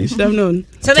fine point, then. please. Should have known.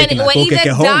 So then Taking that we're poke either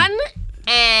at home. done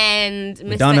and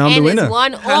Mr. done, I'm the N winner. is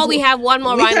one, or we have one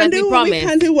more round like we We promised.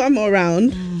 can do one more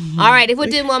round. All right, if we're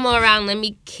doing one more round, let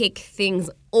me kick things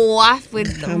off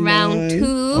with Come round on. 2.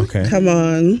 Okay. Come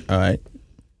on. All right.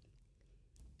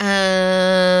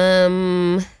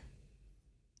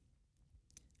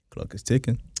 Clock is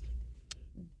ticking.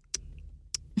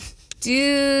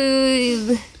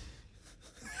 Dude,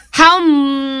 how?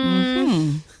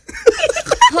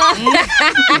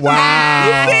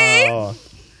 Wow.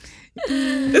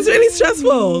 It's really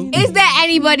stressful. Is there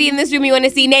anybody in this room you want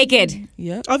to see naked?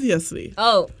 Yep. Obviously.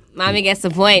 Oh, mommy gets the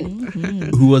point.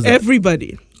 Who was that?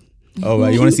 Everybody. Oh,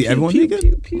 right. You want to see everyone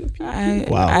naked?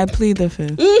 Wow. I plead the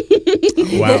fifth.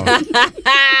 Wow.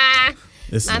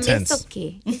 This is Mommy, intense. it's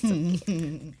okay.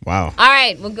 Wow. All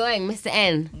right, we're going. Mr.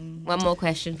 N, one more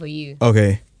question for you.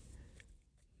 Okay.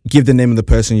 Give the name of the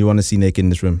person you want to see naked in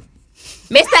this room.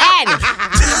 Mr. N!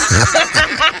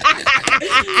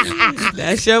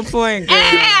 That's your point, girl.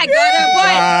 Hey, I got a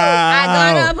point.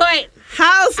 I got a point.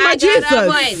 How's my I got a Jesus?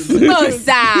 point.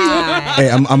 Gboosa. Hey,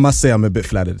 I must say I'm a bit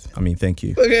flattered. I mean, thank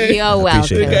you. Okay. You're welcome.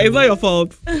 Appreciate Okay, it's not your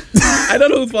fault. I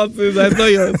don't know whose fault it is. It's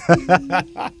not yours.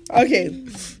 Okay.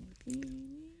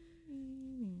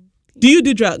 Do you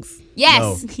do drugs?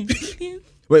 Yes.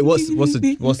 Wait, what's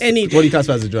Any- what do you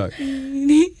classify as a drug?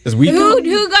 Does weed count?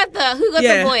 Who got the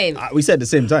Yeah. point? We said at the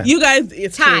same time. You guys,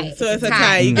 it's Tie. two. So it's a Tie.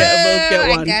 tie. You both get I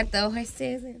one. got the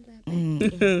horses in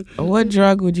the What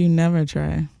drug would you never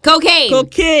try? cocaine.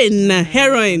 Cocaine,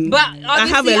 heroin. But I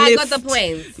have obviously, a I got list. the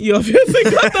points. You obviously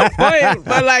got the point.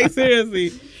 But like,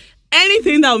 seriously.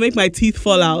 Anything that will make my teeth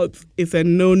fall out is a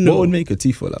no-no. What would make your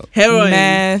teeth fall out? Heroin.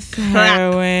 Meth,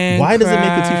 heroin. Why does it make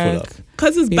your teeth fall out?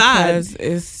 Because it's bad. Because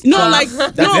it's No, just-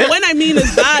 like, it? when I mean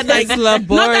it's bad, like, It's not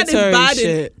that it's laboratory bad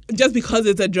shit. just because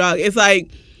it's a drug. It's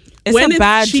like, It's when a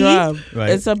bad cheap, drug. Right.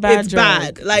 It's a bad it's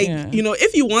drug. bad. Like, Yeah.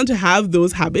 if you want to have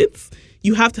those habits,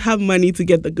 you have to have money to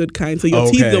get the good kind, so your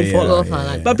teeth don't fall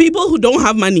out. But people who don't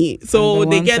have money, so Are the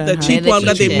they ones get that the have- cheap Yeah, the one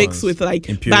that they cheap mix ones. with like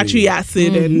Impurity. battery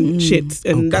acid and shit.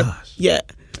 And that, gosh. yeah.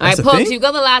 All right, That's a Pokes, thing? you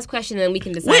got the last question, and then we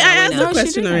can decide. Wait, I our asked winner. the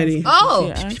question already.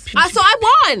 Oh, She asked. so I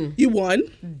won. You won.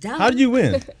 How did you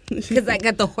win? Because I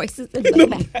got the horses in the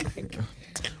back.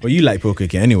 Well, you like poker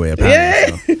anyway,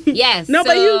 apparently. So. Yes. No,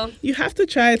 so but you have to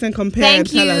try it and compare and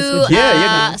Thank you. tell us. What you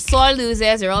Yeah, Sore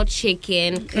losers. They're all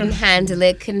chicken. Couldn't handle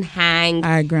it. Couldn't hang.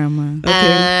 Hi,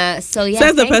 grandma. So yeah.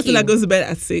 Says the thank person you. that goes to bed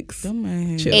at 6. Don't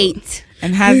mind Chill. her. 8.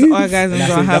 And has orgasms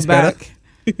on her that's better? back.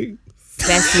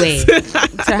 Best way. To have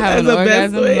That's an the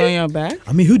best orgasm way. on your back.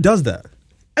 I mean, who does that?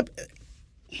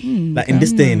 Like in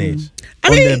this day and age, I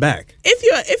on mean, their back.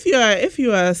 If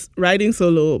you are riding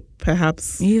solo,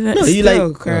 perhaps. Either No, you still,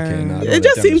 like. girl. Okay, no, I don't It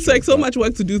just wanna seems like so demonstrate, much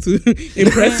work to do to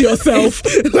impress yourself.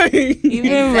 Like,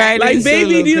 Even riding like,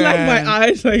 baby, solo, do you like girl. my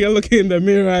eyes? Like, you're looking in the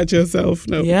mirror at yourself.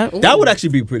 No. Yep. but that would actually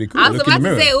be pretty cool. I was Look in about the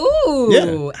to mirror. say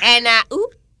ooh, Yeah. and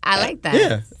I like that.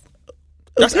 Yeah,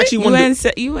 that's actually You one. Of ain't,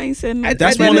 the, you ain't said I-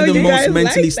 that's didn't one of know the you most guys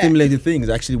mentally like that. stimulating things.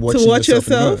 Actually, watching To watch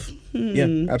yourself. yourself. In the mirror.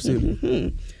 Yeah,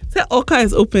 absolutely. So Oka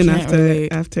is open Can't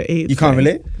relate. after 8. You can't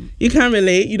relate. You can't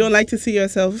relate. You don't like to see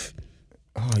yourself.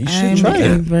 Oh, you should I'm try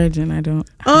a it. virgin. I don't.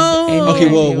 Oh. have any Okay,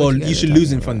 idea well, what you guys should are lose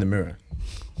talking in front of the about. mirror.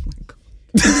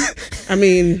 I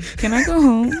mean, Can I go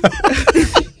home?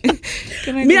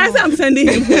 Can I me, go I said I'm sending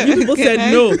him home. You people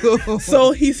said no.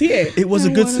 So he's here. It was a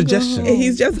I good wanna go suggestion. home.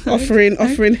 He's just offering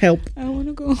help. I want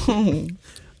to go home.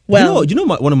 Well, you know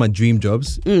one of my dream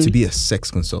jobs to be a sex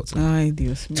consultant. Ay,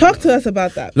 Dios mío. talk to us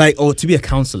about that. Like, or to be a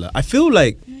counselor. I feel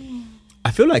like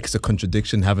it's a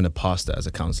contradiction having a pastor as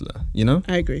a counselor, you know?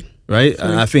 I agree. Right?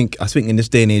 And I think in this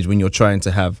day and age when you're trying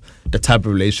to have the type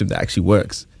of relationship that actually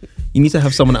works, you need to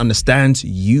have someone that understands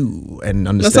you and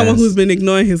Not understands someone who's been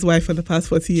ignoring his wife for the past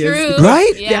 40 years. True.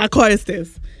 Right? Yeah. Yeah,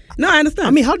 choristers. No, I understand.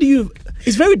 I mean,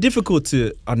 it's very difficult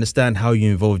to understand how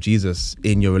you involve Jesus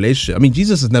in your relationship. I mean,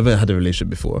 Jesus has never had a relationship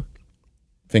before.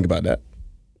 Think about that.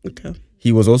 okay.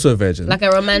 He was also a virgin. Like a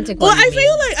romantic Well, one. I you mean.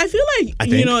 feel like I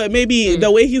you think. know, maybe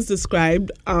the way he's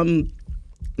described,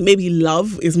 maybe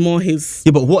love is more his.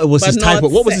 Yeah, but what was But his type?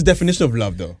 not What was his sex. definition of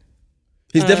love, though?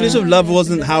 His definition of love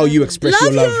wasn't how you express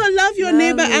your love. Love your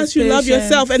neighbor as you love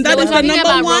yourself, and that So is we're the talking number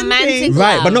about one romantic thing. love.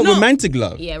 Right, but not No. romantic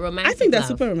love. Yeah, romantic I think that's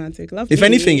love. super romantic. Love. If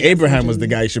anything, being- Abraham was the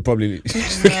guy you should probably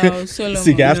No, Solomon.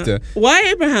 seek after. Why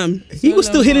Abraham? He was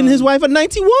still hitting his wife at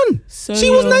 91. She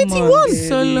was 91.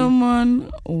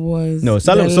 Solomon was. No, the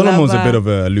Solomon's a lover. bit of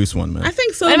a loose one, man. I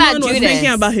think about Solomon was Judas?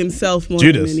 thinking about himself more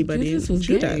Judas. than anybody. Judas was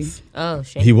Judas. Oh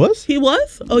shit. He was? He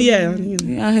was? Oh yeah. He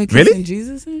out here Really? kissing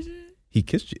Jesus and shit. He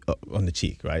kissed you on the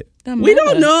cheek, right? That We don't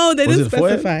matter. know. They Was didn't it a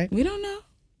forehead? specify. We don't know.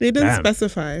 They didn't Damn.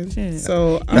 specify. Shit.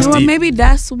 So You That's know what? deep. Maybe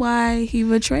that's why he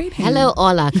betrayed him. Hello,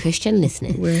 all our Christian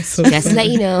listeners. we're so Just to let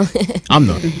you know, I'm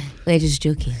not. we're just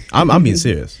joking. I'm being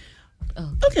serious.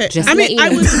 okay. Just I let mean, you I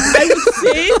know. would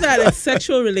say that a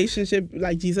sexual relationship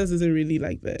like Jesus isn't really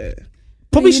like the.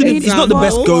 Probably You shouldn't. need It's not the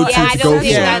best example. go-to Yeah, I to don't go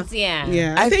think for. Yeah. that's yeah.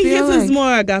 Yeah, I I think his feel is like-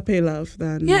 more agape love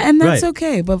than. Yeah, and that's Right.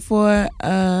 okay. But for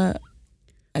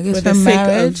I guess For for the sake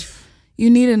marriage, of- you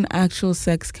need an actual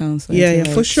sex counselor. Yeah, to, yeah,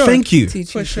 like, for sure. Thank you.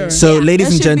 teach For you sure. shit. So, Yeah. ladies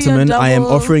That and should be a gentlemen, I am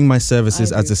double- offering my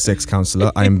services I as a agree. sex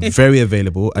counselor. I am very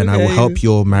available, and I will Okay. help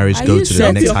your marriage Are go you to the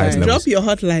Drop next your, highest drop levels. your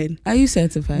hotline. Are you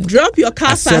certified? Drop your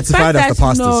car As certified as the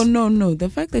pastors. No. The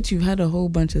fact that you've had a whole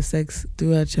bunch of sex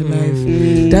throughout your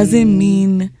life doesn't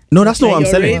mean No, that's not That what I'm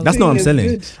your selling. That's not what I'm rating selling.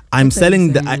 is good. I'm That's what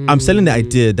selling I'm the. I'm selling the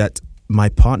idea that my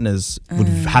partners would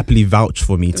happily vouch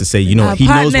for me to say, you know, Our he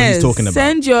knows what he's partners, talking about.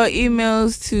 Send your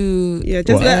emails to Yeah,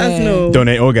 just What? let us know.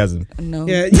 Donate orgasm. no.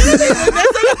 Yeah, you know, there's an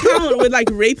account with like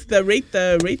rate the penis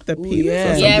yeah. or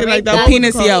something Yeah, like rate that. that.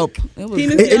 Penis Called- Yelp. It was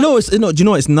Penis great. Yelp. No, it's no. Do you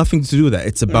know what? It's nothing to do with that.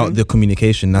 It's about the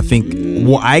communication. I think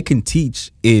what I can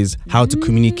teach is how to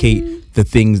communicate the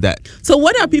things that So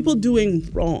what are people doing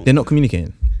wrong? they're not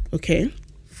communicating. Okay.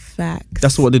 Facts.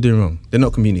 That's what they're doing wrong. They're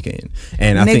not communicating.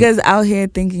 And I Niggas think out here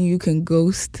thinking you can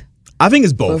ghost.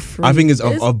 it's both. for I think it's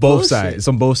free. of both Bullshit. sides. It's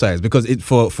on both sides because it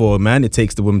for a man it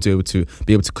takes the woman to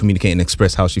be able to communicate and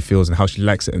express how she feels and how she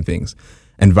likes certain things,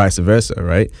 and vice versa,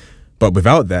 right? But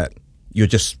without that, you're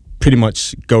just pretty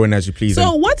much going as you please.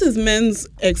 So what is men's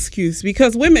excuse?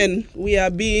 Because women, we are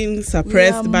being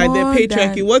suppressed We are by the more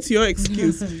patriarchy. than- What's your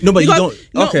excuse? No, but you Because,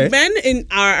 don't- okay. men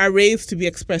are raised to be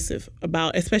expressive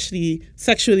about, especially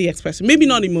sexually expressive. Maybe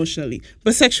not emotionally,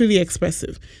 but sexually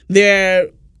expressive. They're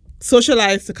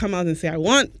socialized to come out and say, "I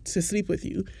want to sleep with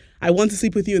you. I want to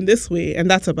sleep with you in this way," and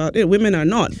that's about it. Women are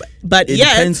not, but it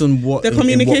yet depends on what the in what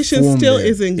communication form still they're-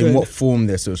 isn't good. In what form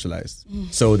they're socialized.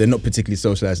 So they're not particularly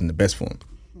socialized in the best form.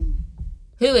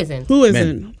 Who isn't? Who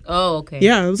isn't? Oh, okay.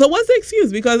 Yeah. So what's the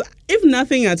excuse? Because if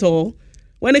nothing at all,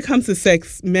 when it comes to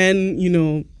sex, men, you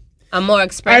know, I'm more are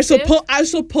expressive.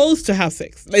 supposed to have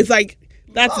sex. It's like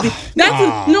no,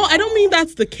 I don't mean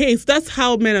that's the case. That's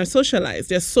how men are socialized.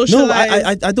 They're No,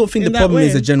 socialized. I don't think the in that problem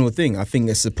is way. a general thing. I think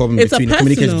it's a problem It's a between the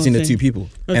communication personal between the thing. two people.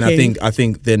 And I Okay.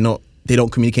 think they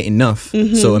don't communicate enough.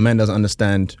 So a man doesn't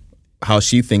understand how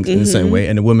she thinks in a certain way,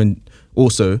 and a woman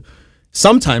also.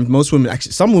 Sometimes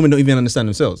some women don't even understand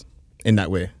themselves in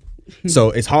that way.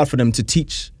 So it's hard for them to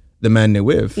teach the man they're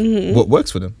with what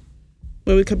works for them.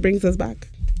 When it brings us back.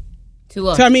 To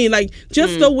what? So I mean, like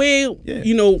just the way Yeah.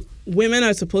 you know women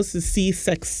are supposed to see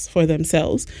sex for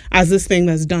themselves as this thing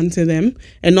that's done to them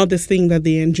and not this thing that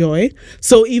they enjoy.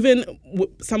 So even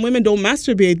some women don't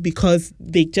masturbate because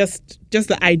they just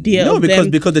the idea No, of because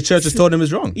them. the church has told them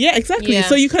it's wrong. Yeah, exactly. Yeah.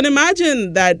 So you can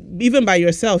imagine that even by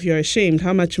yourself you're ashamed.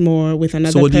 How much more with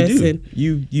another So what do person?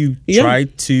 you do? You Yeah. try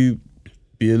to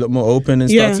be a lot more open and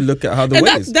start to look at how the and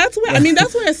ways. that's where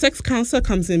that's where a sex counselor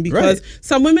comes in, because Right.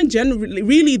 some women generally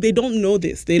really they don't know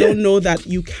this. They don't know that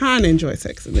you can enjoy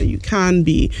sex and that you can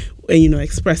be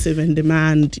expressive and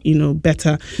demand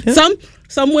better.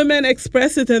 Some women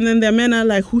express it and then their men are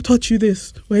like, "Who taught you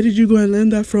this? Where did you go and learn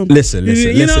that from?" Listen.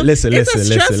 It's a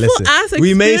stressful ass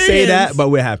We may say that, experience. but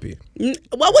we're happy. Well,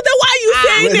 then why are you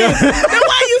saying this? Then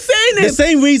why are you saying The this?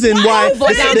 same reason why.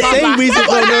 Why- The same reason.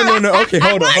 No. Okay,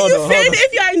 hold on. Why are you saying it?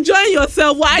 If you're enjoying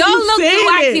yourself, why are Don't you look saying too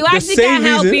waxy. it? Why The think same I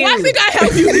help reason- you? Why think I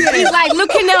help you here? He's like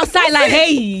looking outside like,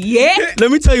 hey, yeah.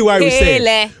 Let me tell you why we say Hele.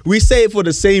 it. We say it for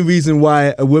the same reason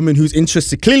why a woman who's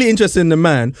clearly interested in the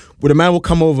man, where the man will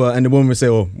come over and the woman will say,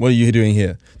 "Oh, what are you doing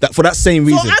here?" For that same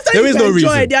reason. So after There you is no enjoy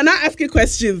reason. it, they're not asking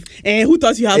questions. And who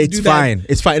taught you how to It's do that? fine.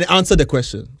 It's fine. Answer the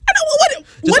question.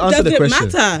 Just What answer does the it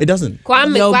question. matter? It doesn't.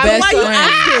 Kwame, Your Kwame, best Why you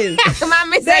friend. asking?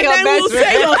 Kwame say your Then best you friend.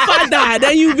 say your father.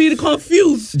 Then you'll be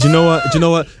confused. Do you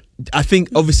know what? I think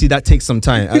obviously that takes some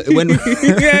time. When Yeah,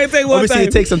 it take one obviously time.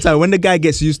 it takes some time. When the guy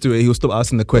gets used to it, he'll stop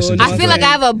asking the question. no. I feel like I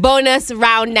have a bonus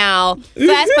round now.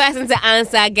 First person to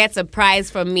answer gets a prize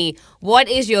from me. What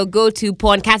is your go-to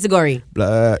porn category?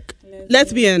 Black.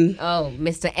 Lesbian. Oh,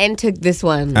 Mr. N took this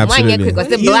one. Absolutely. One quick.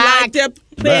 Was it You black? like the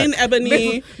plain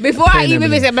ebony. Before I even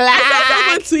ebony. said black.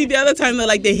 Someone tweet the other time that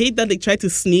like they hate that they try to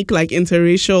sneak like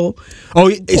interracial Oh,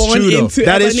 it's porn true though. into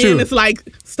That is ebony, true. and it's like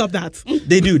stop that.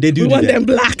 They do. We do want that. them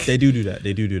black. They do that.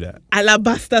 They do that.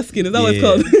 Alabaster skin. Is that what it's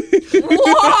Yeah.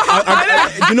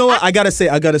 called? You know what? I gotta say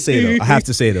though. I have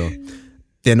to say though.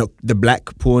 The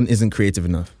black porn isn't creative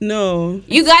enough. No.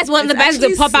 You guys want the best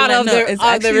to pop out of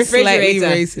the refrigerator.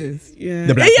 Racist. Yeah.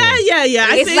 The black porn. Yeah.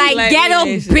 I It's think like slightly ghetto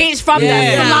racist. bitch from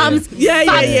Yeah. the slums. Yeah.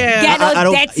 Ghetto I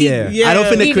don't. dirty. Yeah. I don't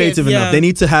think they're creative Yeah. enough. They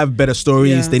need to have better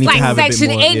stories. Yeah. They need Like to have Section a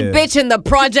bit more. 8 yeah. bitch in the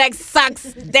project sucks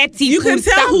dirty You can food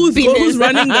tell stuff who's business.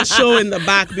 running the show in the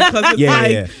back because it's Yeah,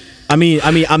 like yeah. I mean,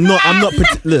 I'm not.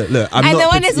 Look. I'm And not. the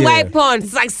one is yeah. white porn.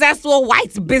 Successful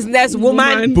white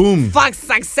businesswoman. Boom. Fuck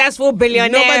successful billionaire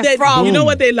no, but they, from. you know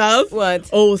what they love? What?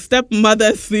 Oh,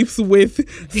 stepmother sleeps with.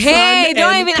 Hey, son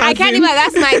don't and even. I can't cousin. even.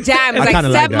 That's my jam. It's I like kinda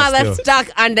like that stepmother still. stuck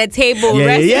on the table. Yeah,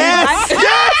 resting. yes,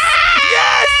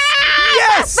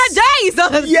 yes,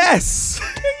 Jesus. yes.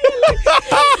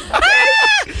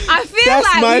 I feel That's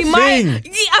like my we might. thing.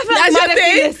 I feel like we might have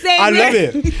seen the same. I love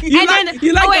thing. it. And then,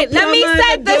 you like oh wait, the let me plumber,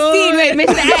 set the the scene. door. Wait,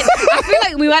 Mr. Ed. I feel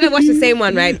like we might have watched the same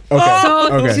one, right? Okay,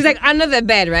 So okay. she's like under the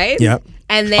bed, right? Yep.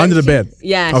 And then Under the bed.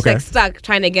 Yeah, she's Okay. like stuck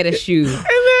trying to get a shoe.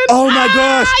 Oh my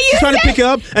gosh! you She's trying to pick it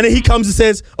up, and then he comes and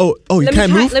says, "Oh, you Let me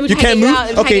can't try- move. let me You try can't to get move. out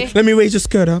and try Okay, to- let me raise your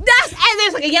skirt up." That's and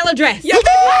there's like a yellow dress.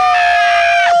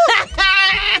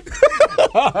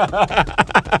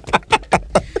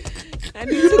 I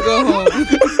need to go home.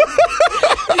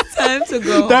 It's time to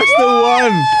go home. That's the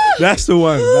one. That's the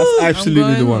one. That's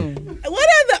absolutely the one. What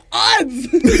are the odds?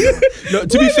 No,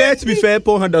 to be fair,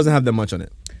 Pornhub doesn't have that much on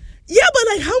it. Yeah, but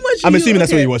like how much? I'm you- assuming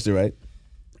that's where okay. you watched it, right?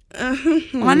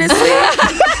 Honestly,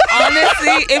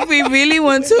 if we really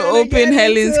want to open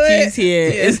Helen's keys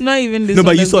here, it's not even this. No, but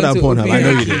one you that's saw that on going to Pornhub. I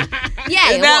open know it. you did.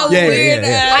 Yeah, it That was. Yeah, weird yeah.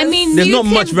 ass. I mean, There's new not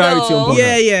much tip, variety on though.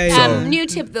 Pornhub. Yeah. New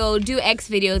tip though, do X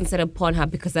videos instead of Pornhub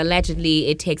because allegedly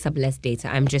it takes up less data.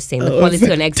 I'm just saying the Oh,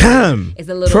 quality on X Damn. is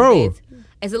a little Pro. bit.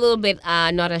 It's a little bit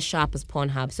not as sharp as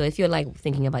Pornhub. So if you're like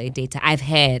thinking about your data, I've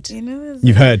heard. You know, there's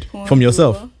You've heard porn from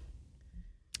yourself. Google.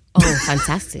 Oh,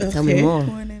 fantastic! Tell me Okay. more.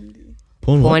 Porn MD.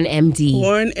 Porn. Porn MD.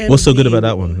 Porn What's so good MD. about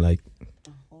that one? Like,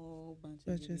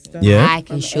 Such a stuff. yeah. I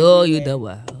can show you the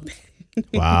world.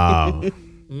 Wow.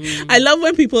 I love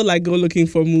when people like go looking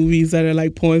for movies that are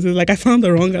like porns. It's like I found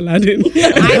the wrong Aladdin. I know,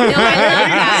 I love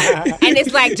that. And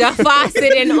it's like Jafar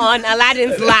sitting on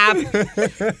Aladdin's lap,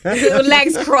 with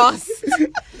legs crossed,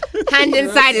 hand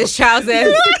inside his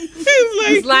trousers.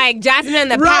 It's like Jasmine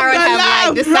and the Rub parrot the have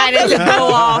lamp, like decided to go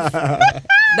off.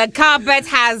 The carpet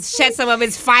has shed some of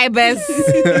its fibers.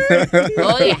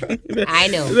 Oh yeah, I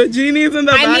know. The genie's in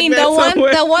the I back mean, there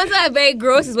somewhere. the ones that are very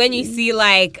gross is when you see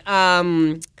like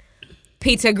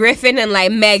Peter Griffin and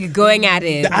like Meg going at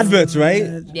it. The adverts, right?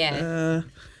 Yeah.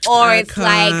 Or I it's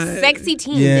like can't. sexy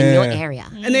teens in your Yeah. area.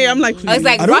 And then I'm like, Or it's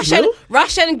like I don't know.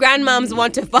 Russian grandmoms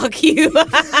want to fuck you.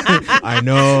 I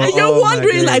know. and you're Oh, my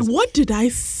wondering like, days. what did I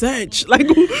search? Like,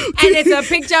 And it's a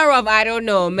picture of, I don't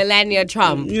know, Melania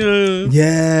Trump. yeah.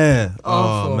 Yeah.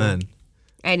 Awful. Oh man.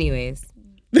 Anyways.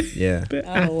 Yeah.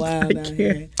 Oh wow.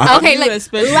 can't. Okay, You like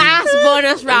especially- last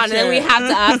bonus round, and then we have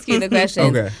to ask you the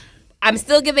question. Okay. I'm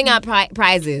still giving out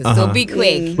prizes, so Uh-huh. be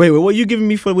quick. Wait, what are you giving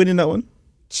me for winning that one?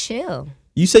 Chill.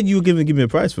 You said you were give me a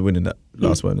prize for winning that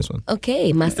last one. This one.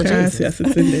 Okay, Master Yes, Jesus. yes,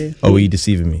 it's in there. Oh, were you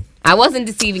deceiving me? I wasn't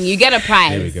deceiving you. You get a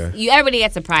prize. There we go. Everybody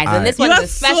gets a prize, and this You one's are a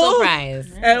special so- prize.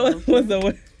 What's the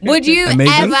word? Would you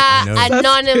Amazing. I know. ever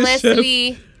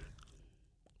anonymously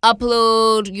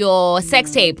upload your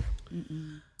sex tape?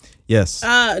 Yes.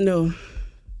 No.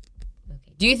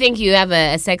 Do you think you have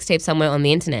a sex tape somewhere on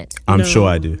the internet? I'm No. sure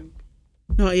I do.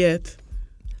 Not yet.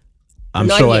 I'm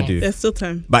Not sure I yet. do. There's still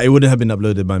time. But it wouldn't have been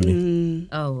uploaded by me.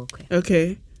 Oh, okay.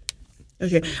 Okay.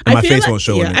 Okay. And my feel face like, won't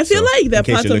show on it, I feel so like there in are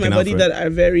case parts you're of my looking out body for that it. are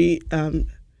very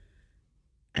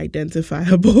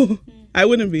identifiable. I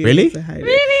wouldn't be Really? able to hide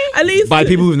it. At least By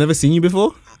people who've never seen you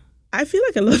before? I feel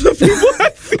like a lot of people.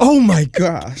 Oh my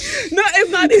gosh. No, it's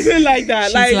not even like that.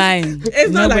 She's like lying.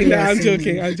 it's not like Nobody that. has I'm seen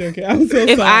joking. me. I'm joking. I'm so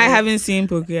If sorry. I haven't seen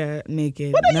Pokia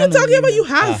naked, What are you talking about? You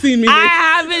have seen me. I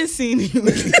haven't seen you.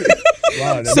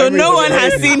 Wow, So no one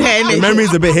has seen her The naked.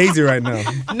 memory's a bit hazy right now.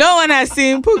 No one has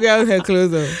seen Pokia with her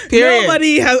clothes on. Period.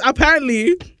 Nobody has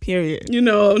apparently. Period. You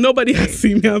know, nobody has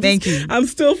seen me. Thank you. I'm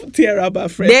still Tierra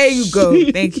but fresh. There you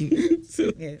go. Thank you.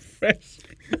 Still fresh.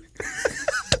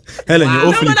 Helen, you're No,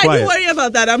 awfully but I do quiet. worry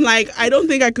about that. I'm like, I don't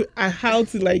think I could. How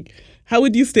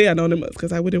would you stay anonymous?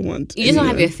 Because I wouldn't want. You just don't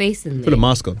have anyone- your face in Put a there.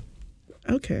 mask on.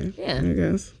 Okay. Yeah. I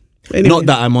guess. Anyway. Not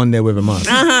that I'm on there with a mask.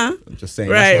 Uh-huh. I'm just saying.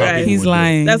 Right, that's how right. people He's would do it.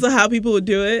 lying. That's how people would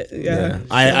do it. Yeah.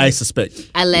 I suspect.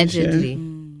 Allegedly.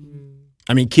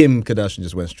 I mean, Kim Kardashian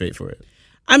just went straight for it.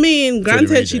 I mean, Ray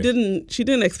granted, J. she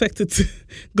didn't expect it to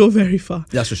go very far.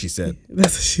 That's what she said.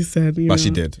 That's what she said. But she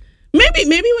did.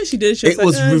 Maybe when she did, she was It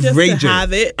was like, with just Ray to J.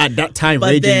 have it. At that time, But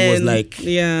Ray J was then, like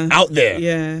yeah, out there.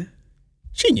 Yeah,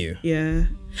 She knew. yeah.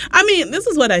 I mean, this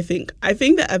is what I think. I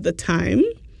think that at the time,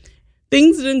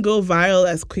 things didn't go viral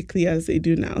as quickly as they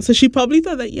do now. So she probably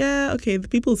thought that, yeah, okay, the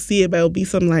people see it, but it'll be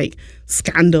some like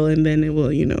scandal and then it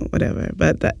will, whatever.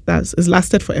 But it's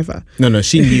lasted forever. No,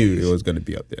 she knew it was going to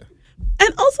be up there.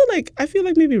 And also, like, I feel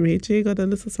like maybe Ray J got a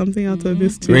little something out of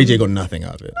this too. Ray J got nothing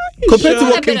out of it. you Compared to sure?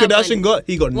 what Kim A bit of Kardashian money. got,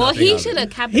 he got Well, nothing he out should of have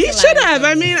it. capitalized. He should have.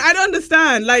 I mean, I don't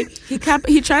understand. Like,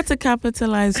 He tried to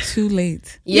capitalize too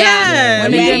late. yeah.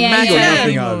 When it didn't matter He got yeah.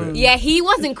 nothing out of it. Yeah, he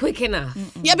wasn't quick enough.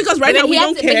 Yeah, because But right then now we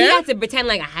don't But he care. had to pretend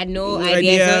like I had no No idea.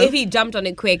 idea. So if he jumped on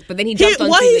it quick, but then he jumped on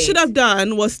What too he late. should have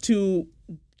done was to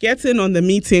get in on the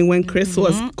meeting when Chris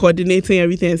was coordinating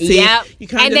everything and say, Yep. you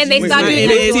can't And just then they use started my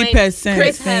doing image. that 80%.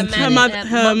 Chris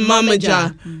her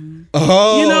momager.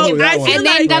 Oh, You know, that I one. feel and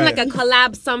then like- done like a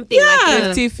collab something, Yeah.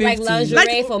 like 50-50. lingerie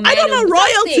Like, for men. I don't know, or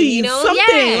royalties, something, you know? something.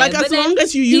 Yeah. Like, as But then long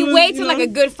as you he use, waited you like know? a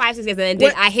good 5-6 years and then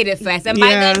did I hit it first, and by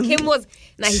Yeah. then Kim was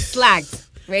he slagged.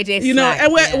 Ray J slagged.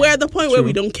 And we're yeah. at the point where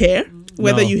we don't care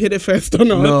whether No. you hit it first or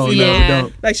not. No, you know? Yeah. we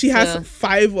don't. Like, she has So-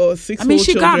 5 or 6 I mean, whole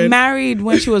she children. got married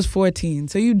when she was 14,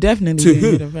 so you definitely To didn't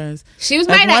who? hit it first. She was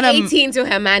Like, married at one of- 18 to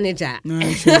her manager. No,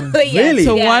 sure. Yeah, Really?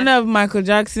 So yeah. one of Michael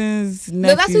Jackson's nephews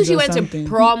No, that's who she or went something. to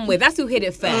prom with. That's who hit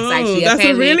it first, Oh, actually. that's who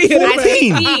apparently. really hit it At first.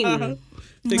 16.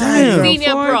 Damn.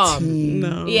 Senior prom. 14.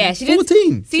 No. Yeah, she did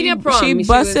 14. senior prom. She was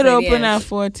busted with, open yeah. at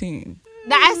 14.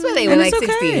 I swear they were And like it's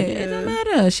 16. okay. It don't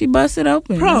matter. She busted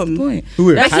open. That's Prom. the point. Who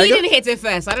is But he Tiger? didn't hit it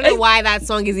first. I don't know why that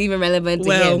song is even relevant to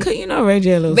Well, him. Cause you know Ray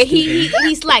J loves But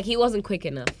he's like, he wasn't quick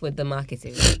enough with the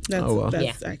marketing. That's, Oh, wow.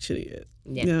 that's actually it.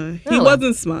 Yeah. Yeah. Oh, He well.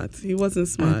 wasn't smart. He wasn't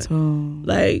smart. at all.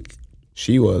 Like,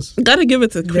 She was. gotta give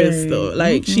it to Chris Very. though.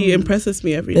 Like, she impresses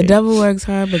me every The day. devil works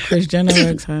hard, but Kris Jenner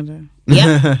works harder.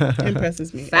 Yeah.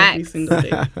 Impresses me every Facts. single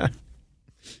day.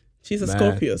 She's a Man.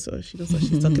 Scorpio, so she knows what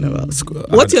she's talking about. Squ-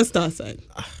 What's your star sign?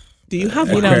 Do you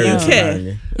have one? don't Do you know.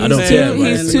 care? I don't He's care. too, but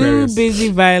he's it's too Aquarius. busy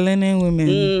violining women.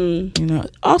 Mm.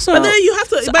 Also, But then you have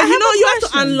to. So but I you have know, a you have to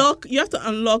question. unlock. You have to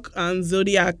unlock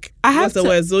Zodiac. I have what's the to-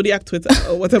 word? Zodiac Twitter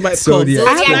or whatever it's Zodiac.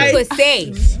 called. Zodiac Like,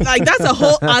 pussy. like that's a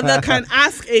whole other kind.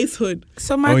 Ask Ace Hood.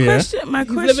 so my Oh, yeah? question, He's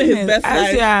living his is, best as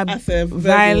life you're as a Virgo or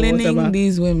violining whatever.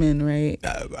 these women, right?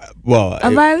 Well,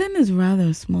 A violin is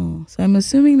rather small, so I'm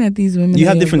assuming that these women. you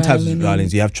that have you're different types of violining-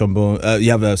 violins. You have trombone.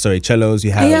 You have cellos.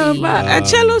 You have. Yeah, but a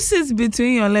cello sits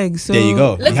between your legs. So There you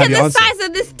go. Look You have at your the answer. size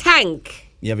of this tank.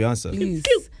 You have your answer. Please.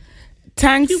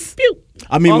 Tanks Pew.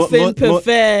 I mean, often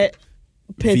prefer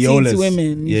petite violas.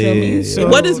 women. You Yeah, feel yeah, me? yeah. So,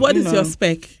 What is your know.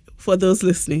 spec for those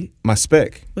listening? my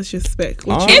spec. What's your spec? If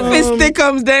it's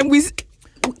thickums, then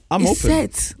I'm it's open.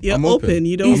 set. You're I'm open.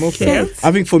 You don't I'm open. care. Set.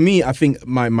 I think for me, I think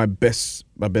my best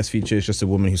feature is just a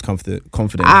woman who's confident. In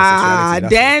her Ah, sexuality.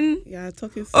 That's it. then Yeah,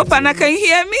 talking. Opana, can you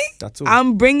hear me? That's all.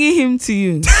 I'm bringing him to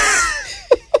you.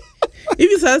 If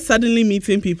you start suddenly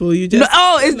meeting people, you just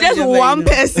It's just let one you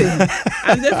know. person,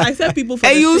 I said people for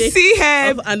and the you sake see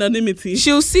her. of anonymity.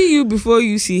 She'll see you before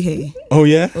you see her. Oh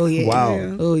yeah. Oh, yeah. Wow.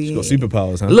 Yeah. Oh She's yeah. got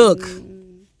superpowers, huh?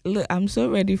 Look, I'm so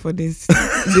ready for this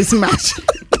match.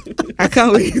 I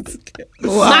can't wait.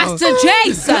 Wow. Master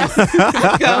Jesus.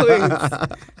 I can't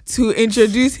wait to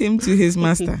introduce him to his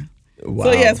master. Wow.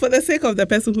 So yes, for the sake of the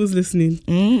person who's listening,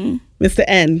 Mr.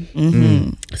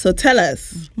 N. So tell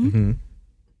us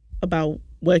about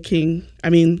working.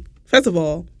 I mean, first of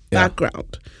all, Yeah.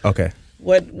 background. Okay.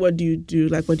 What do you do?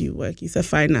 Like, what do you work? You said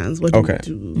finance. What do Okay.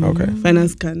 you do? Okay.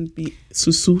 Finance can be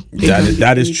susu. It can be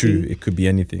That is anything. true. It could be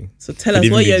anything. So tell Could us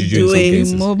even what be you're juju in some doing.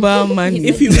 cases. Mobile money.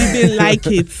 If you even like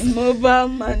it, mobile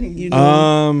money. you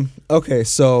know. Okay.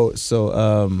 So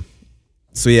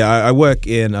yeah, I work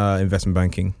in investment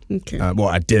banking. Okay. Well,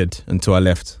 I did until I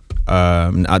left.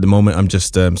 At the moment, I'm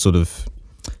just sort of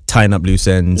tying up loose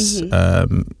ends,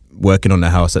 working on the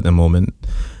house at the moment,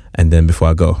 and then before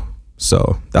I go.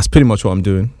 So that's pretty much what I'm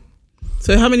doing.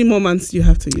 So how many more months do you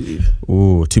have till you leave?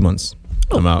 Ooh, 2 months.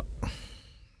 I'm out.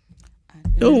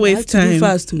 Don't waste time.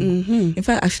 Fast too. In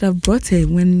fact, I should have brought her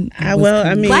when. I was Well, I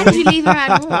coming. mean, Why did you leave her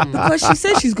at home? because she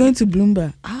said she's going to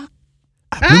Bloomberg.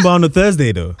 Bloomberg on a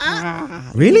Thursday though.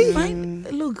 Really?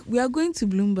 Look, we are going to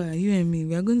Bloomberg. You and me.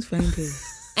 We are going to find her.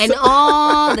 And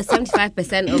all the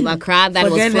 75% of Accra that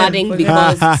was Forget them, flooding forget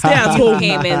because Stay at people home.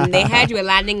 came and they heard you were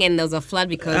landing and there was a flood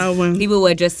because well. people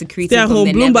were just secreting Stay at from home.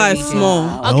 the Bloomberg Never is region.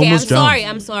 small. I Okay, almost drowned.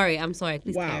 I'm sorry.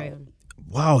 Please Wow. carry on.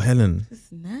 Wow, Helen.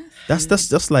 That's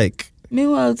just like.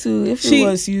 Meanwhile, too, if it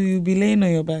was you, you'd be laying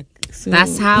on your back. So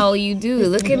That's how you do.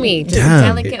 Look at me. Just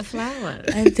Damn. a delicate flower.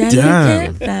 a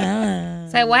delicate flower.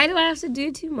 So why do I have to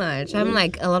do too much? I'm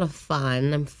like a lot of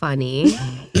fun. I'm funny.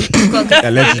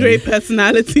 Great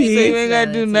personality. So you ain't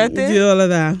gotta do nothing. Do all of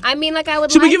that. I mean, like I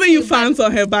would. She'll be like giving to, you but fans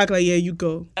on her back, like, yeah, you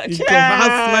go. You go.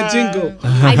 How's my jingle?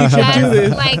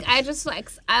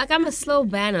 I'm a slow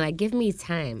burner. Like, give me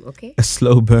time, okay? A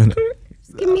slow burner.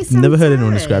 Give me some Never heard time.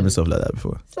 anyone describe himself like that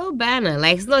before. Slow burner.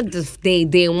 Like, it's not just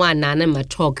day one, and I'm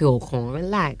choke you.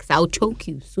 Relax. I'll choke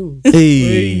you soon.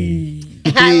 Hey.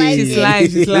 I like She's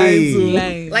it.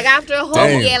 lying. Like, after a whole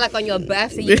year, like on your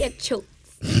birthday, you get choked.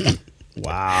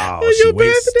 Wow. On She your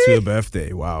waits birthday? to her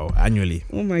birthday. Wow. Annually.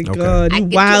 Oh my Okay. God. I You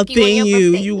can wild choke you on thing, your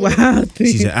you. birthday. You wild thing.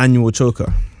 She's an annual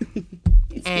choker.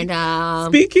 And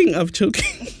Speaking of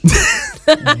choking.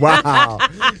 Wow.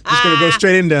 Just gonna go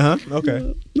straight in there, huh?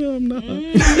 Okay. No, I'm not.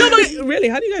 No, but really,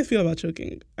 how do you guys feel about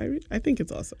choking? I think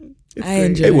it's awesome. It's I great.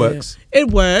 enjoy It works. It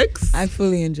works. I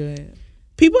fully enjoy it.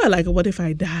 People are like, what if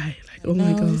I die? Like, oh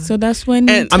my God. So that's when.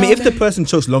 And- I mean, if the person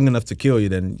chokes long enough to kill you,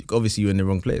 then obviously you're in the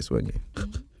wrong place, weren't you?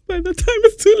 By the time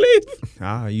it's too late.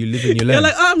 You live and you learn. You're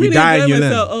like, oh, I'm you really die and enjoying you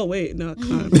myself. learn. Oh, wait, no, I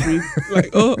can't breathe. Like,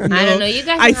 oh, no. I don't know. You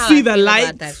guys know I how see I the feel light.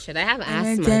 about that shit. I have A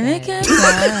asthma. delicate guys.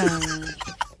 flower.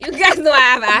 You guys know I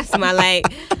have asthma. Like,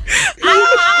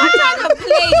 I'm trying to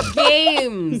play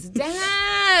games.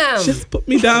 Damn. Just put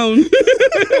me down.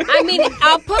 I mean,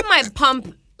 I'll put my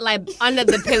pump like under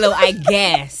the pillow, I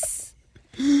guess.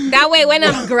 That way, when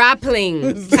I'm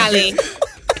grappling, Charlie,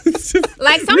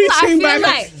 like sometimes I reaching feel back.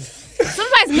 like.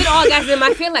 Sometimes mid-orgasm,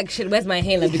 I feel like shit. Where's my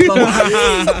inhaler? Before Die.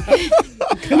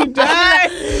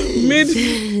 Mid.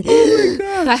 Oh my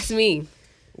God. that's me.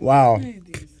 Wow.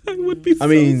 I would be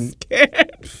Scared.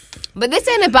 But this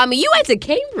ain't about me. You went to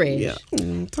Cambridge. Yeah.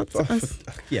 Talk to us.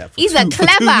 Yeah. He's a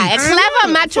clever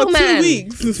macho For 2 man.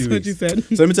 weeks. That's 2 what weeks. you said.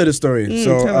 So let me tell the story.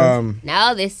 tell So,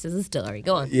 Now this is a story.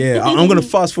 Go on. yeah, I'm going to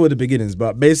fast forward the beginnings,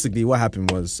 but basically what happened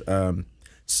was,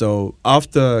 so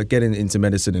after getting into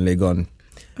medicine in Legon,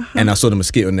 and I saw the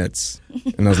mosquito nets,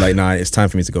 and I was like, nah, it's time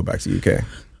for me to go back to UK.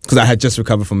 Because I had just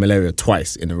recovered from malaria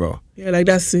twice in a row. Yeah, like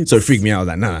that's it. So it freaked me out. I was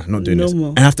like, nah, I'm not doing No this.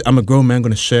 more. I'm a grown man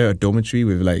going to share a dormitory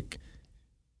with like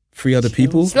 3 other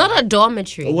people. It's not a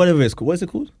dormitory. Or whatever it's called. What is it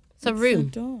called? It's a room.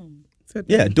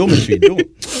 Yeah, dormitory.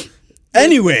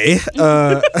 Anyway,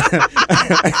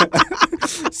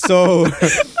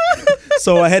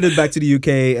 so I headed back to the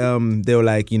UK. They were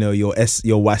like, your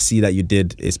WASI that you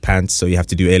did is pants, so you have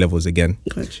to do A-levels again.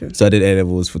 Gotcha. So I did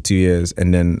A-levels for 2 years,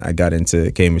 and then I got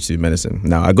into Cambridge to do medicine.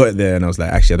 Now I got there, and I was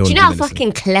like, actually, I don't. Do you want know to how do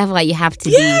medicine. fucking clever you have to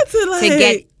Yeah, be to, like- to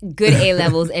get good A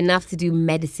levels enough to do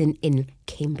medicine in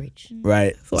Cambridge?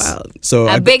 Right. Wow. So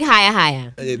A big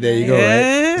higher. there you go.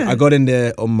 Yeah. Right. I got in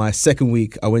there on my second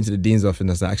week. I went to the dean's office and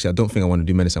I was like, actually, I don't think I want to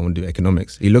do medicine. I want to do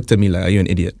economics. He looked at me like, are you an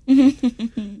idiot?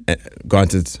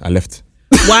 Granted, I left.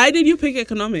 Why did you pick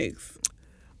economics?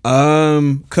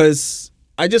 Because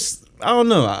I don't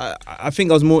know. I think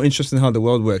I was more interested in how the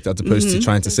world worked as opposed to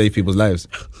trying to save people's lives.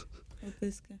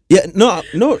 Yeah, no.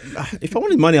 If I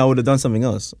wanted money, I would have done something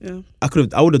else. Yeah.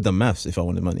 I would have done maths if I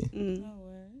wanted money.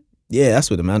 Yeah, that's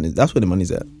where the man is. That's where the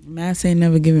money's at. Mass ain't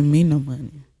never giving me no money.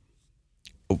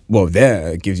 Well,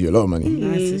 there it gives you a lot of money.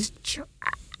 Mass is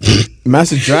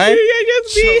Maths is dry.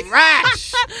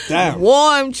 Trash. Damn.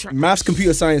 Warm trash. Maths,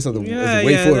 computer science are the Yeah,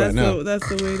 way forward that's right now. that's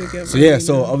the way to get So money yeah,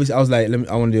 so now. obviously I was like,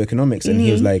 I want to do economics, and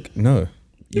he was like, no,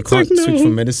 you It's can't like, no. switch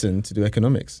from medicine to do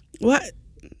economics. What?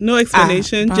 No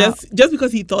explanation. Just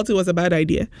because he thought it was a bad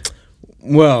idea.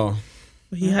 Well,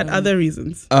 He had other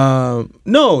reasons.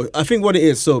 no, I think what it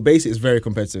is. So basically, it's very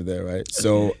competitive there, right?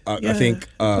 So I think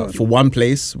for one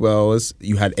place,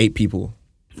 you had 8 people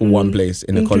for one place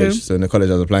in the college. So in the college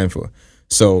I was applying for.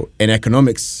 So in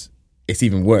economics, it's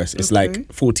even worse. It's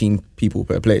like 14 people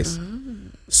per place.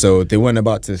 So they weren't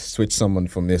about to switch someone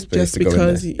from this place Just to go in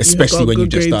because there, you especially got when you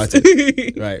good just grades.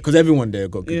 started, right? Because everyone there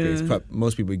got good Yeah. grades. But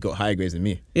most people got higher grades than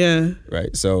me, Yeah.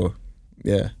 right? So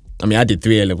yeah, I mean, I did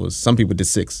 3 A levels. Some people did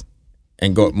 6,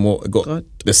 and got God.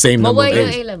 the same What number were of your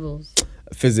grades. A levels?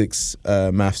 Physics,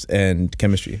 maths, and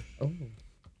chemistry. Oh.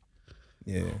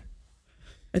 Yeah.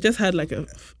 I just had like a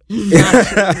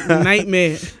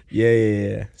nightmare.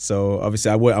 Yeah. So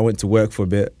obviously, I went to work for a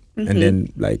bit, and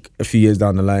then like a few years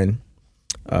down the line,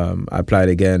 I applied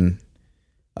again.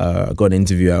 I got an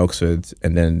interview at Oxford,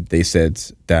 and then they said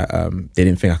that they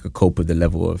didn't think I could cope with the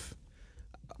level of,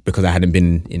 because I hadn't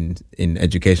been in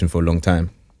education for a long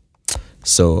time.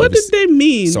 So What did they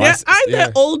mean? So There I- aren't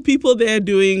there old people there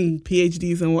doing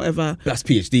PhDs and whatever? that's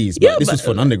PhDs, but Yeah, this but- was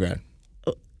for an undergrad.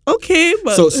 Okay,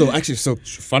 but So actually,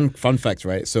 fun fact,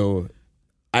 right? So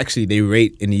actually they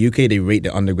rate in the UK, they rate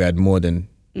the undergrad more than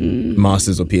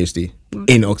masters or PhD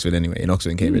in Oxford anyway, in Oxford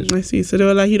and Cambridge. I see. So they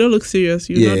were like, you don't look serious.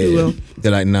 You don't do well.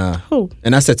 They're like, nah. Oh.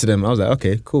 And I said to them, I was like,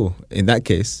 okay, cool. In that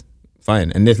case, fine.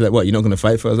 And they're like, what? You're not going to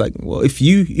fight for? I was like, well, if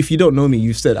you don't know me,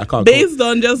 you've said I can't. Based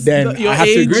on just then your I have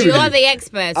to age. agree with You're you. the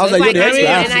expert. I was So like, if you're I the can do it,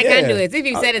 expert. then I can do it. So if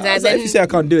you said it, I was then like, if you say I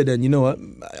can't do it, then you know what?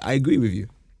 I agree with you.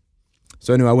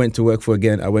 So anyway, I went to work for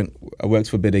again. I worked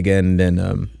for a bit again. Then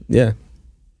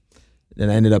Then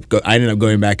I ended up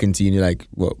going back into uni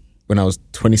when I was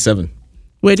 27.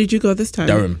 Where did you go this time?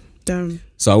 Durham.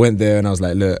 So I went there and I was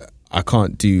like, look, I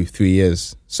can't do 3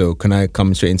 years. So can I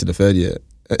come straight into the third year?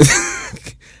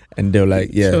 And they were like,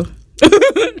 yeah. Sure.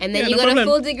 And then Yeah, you no got problem.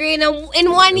 a full degree in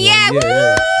 1 year. Yeah, Woo!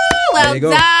 yeah. Well you go.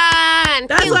 done.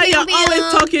 That's Pew, why pew, you're pew.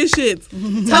 always talking shit.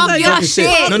 Talk your Talking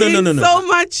shit. No. So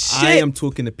much shit. I am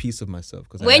talking a piece of myself.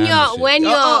 When you're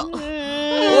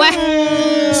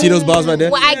See those bars right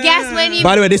there? Well, I guess when you.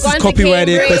 By the way, this is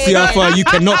copyrighted. Kwesi Alpha, you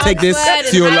cannot take this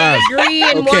to your lives. Degree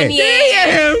in Okay. 1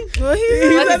 year. He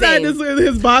What said is that it?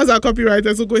 his bars are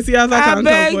copyrighted, so Kwesi Arthur I can't come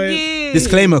beg for it. you.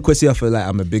 Disclaimer, Kwesi Alpha, like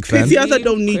I'm a big fan. Kwesi Arthur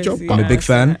don't need your Kwesi I'm a bar. big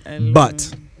fan,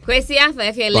 but Kwesi Alpha,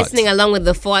 if you're But- listening along with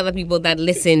the 4 other people that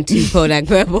listen to Podak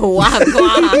Purple,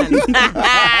 wagwan.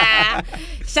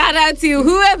 Shout out to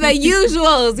whoever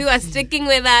usuals who are sticking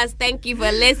with us. Thank you for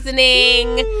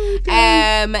listening.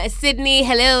 Sydney,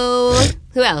 hello.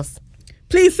 Who else?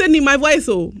 Please, Sydney, my voice,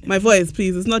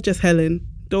 please. It's not just Helen.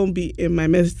 Don't be in my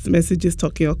messages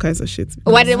talking all kinds of shit.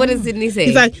 What does Sydney say?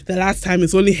 He's like, the last time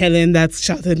it's only Helen that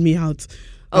shouted me out.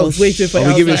 I was waiting for are you.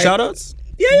 we I was giving like, shout outs?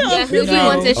 Yeah, who do you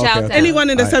want to shout out? Anyone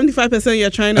in the 75% you're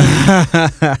trying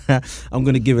to. I'm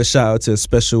going to give a shout out to a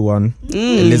special one,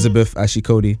 Elizabeth Ashley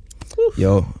Cody.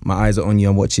 Yo, my eyes are on you.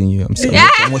 I'm watching you.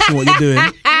 I'm watching what you're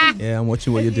doing. Yeah, I'm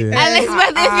watching what you're doing.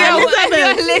 Elizabeth, if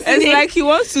you're listening. It's like he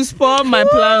wants to spoil my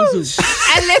plans.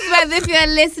 Elizabeth, if you're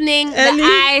listening,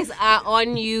 the eyes are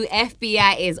on you.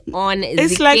 FBI is on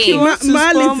It's the like he case. wants to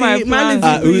spoil my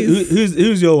plans.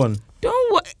 Who's your one?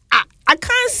 Don't worry. I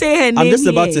can't say her name. I'm just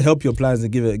about here. to help your plans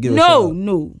and give it a shout out.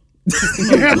 No. This is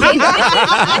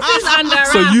under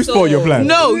So you wraps, spoil your plan.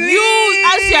 No, you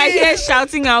as you are here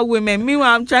shouting out women.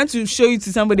 Meanwhile, I'm trying to show you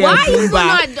to somebody Why else. you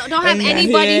back. don't have And you're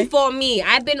anybody here. for me?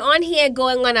 I've been on here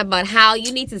going on about how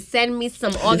you need to send me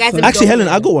some orgasm. Actually, Helen,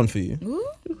 donors. I got one for you.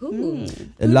 Who?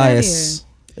 Elias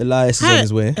is on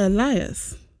his way.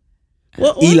 Elias.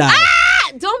 What? Eli.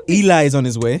 Don't be. Eli is on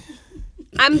his way.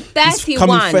 I'm He's 31.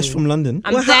 coming fresh from London.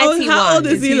 I'm Well, 31. how old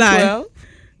is Is he Eli? 12?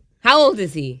 How old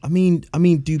is he? I mean,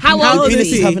 do How old is penises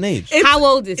he? have an age? How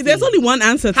old is he? There's only one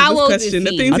answer to How old this is question.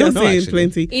 The he? things I you're don't know, saying actually.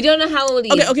 plenty. You don't know how old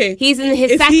he is. Okay. He's in his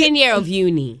Is he- second year of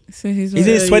uni. So he's He's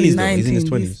in his 20s though. 19. He's in his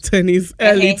 20s. 20s,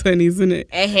 early Uh-huh. 20s, isn't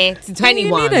it? To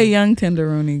 21. You need a young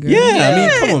tenderoni girl. Yeah, I mean,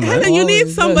 come on, man. Helen, you need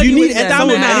somebody You need with someone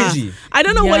with stamina. energy. I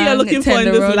don't know what you're Young looking for in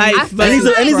this tenderoni. life, but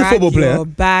And he's a football player. Your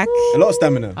back. A lot of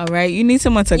stamina. All right, you need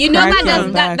someone to You know crack that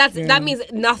your back, that means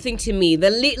nothing to me.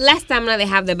 The less stamina they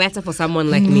have, the better for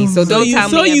someone like me. So don't tell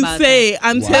so me you about say that.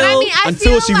 until. But I mean, I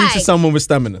Until feel she like, reaches someone with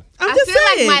stamina. I'm I just feel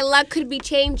saying. like my luck could be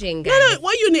changing, guys. No,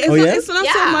 what you need. It's Oh, not, yeah? it's not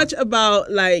so Yeah. much about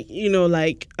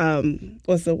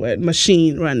what's the word?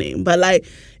 Machine running, but like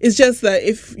it's just that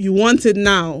if you want it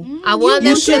now, I want you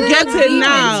them should to get look it deep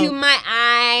now. into my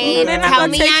eyes. They're not Tell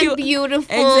gonna me take I'm you- beautiful.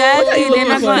 Exactly. looking They're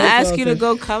not for? going to That's ask what you I'm to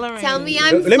go coloring. Tell me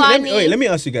I'm Let funny. me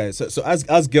ask you guys. So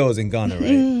as girls in Ghana,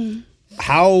 right?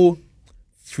 How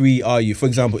free are you? For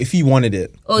example, if you wanted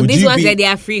it, Oh, would these you ones be- that they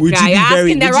are free would you cry. be You're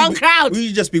asking the would wrong you be- crowd. Would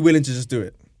you just be willing to just do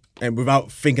it? And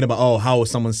without thinking about, how will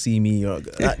someone see me? Or,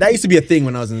 that used to be a thing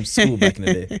when I was in school back in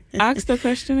the day. Ask the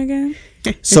question again.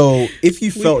 So if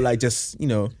you felt like just,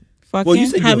 Fucking well, you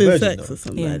said you're a having virgin, sex though. with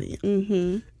somebody.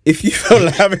 Mm-hmm. If you felt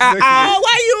like having sex,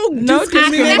 Why you No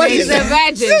discriminating? Asking if she's a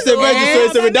virgin. she's a virgin, so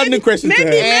it's a redundant question to her.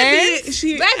 Maybe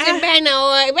she. Virgin man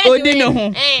or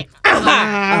Odino.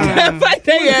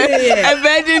 virgin. A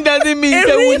virgin doesn't mean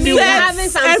Every so when you sex- Having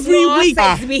some Every small week.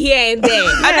 sex be here and there.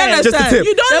 I don't Just a understand. tip.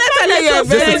 You don't The let fact her that you're a let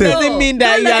Just a virgin tip. doesn't mean that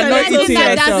Don't you let are her not let Virgin eating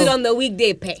that does it yourself. on the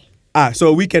weekday pay. So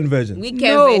a weekend virgin. Weekend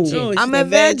No, virgin. I'm she's a a virgin.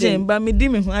 virgin, but me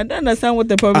dimi. I don't understand what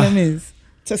the problem is.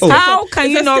 It's a state How of- can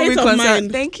it's you a not state of reconcile?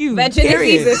 mind. Thank you. Virginity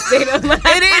is a Period. state of mind.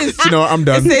 It is. You know what? I'm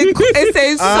done. It's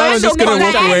a I'm social just gonna walk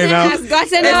construct. away now. Has gotten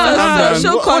It's us. a done.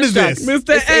 social What is construct. this?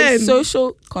 Mr. It's a N.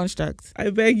 social construct. I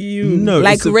beg you. No,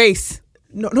 Like it's a- race.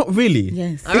 No, not really.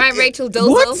 Yes. All right, Rachel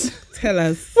Dozo. What? Tell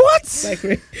us. What? Like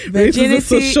race Virginity is a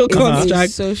social is a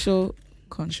construct. social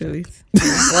construct.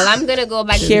 Well, I'm gonna go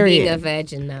back to Period. being a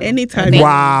virgin now. Anytime. Okay.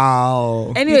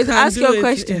 Wow. Anyways, can't ask do your it.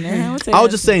 question. I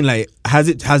was just saying, like,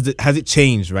 has it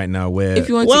changed right now? Where If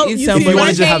you want Well, to eat you something, see, you want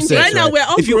to just have sex, right now we're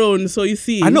If you- outgrown, so you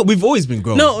see. I know we've always been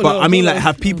grown. No, but no, I mean, hold like,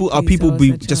 on. are people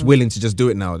please, I was a just child. willing to just do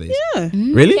it nowadays? Yeah.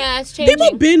 Really? Yeah, it's changing.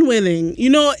 People been willing. You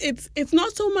know, it's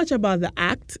not so much about the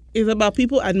act. It's about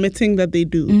people admitting that they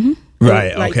do.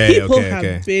 Right. Like okay. people Okay. have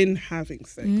Okay. been having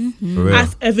sex, For real.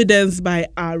 as evidenced by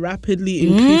our rapidly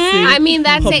increasing I mean,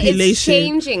 that's it. It's population.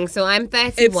 changing. So I'm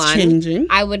 31. It's changing.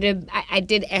 I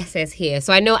did SS here.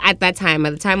 So I know at the time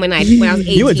when I was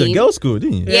 18. You went to girls' school,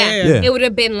 didn't you? Yeah, Yeah. it would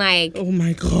have been like, Oh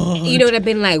my god! you know, it would have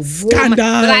been like, whoa, Scandal.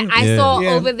 But I Yeah. saw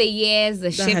Yeah. over the years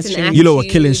the shift has in changed. attitude. You lot were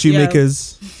killing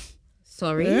shoemakers.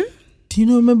 Sorry. Eh? Do you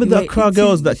know? Remember the Wait, Accra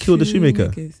girls that killed the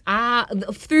shoemaker?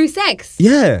 Through sex.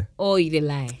 Yeah. Oh, you did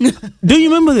lie. Do you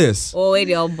remember this? Oh,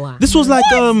 it all boy. This was like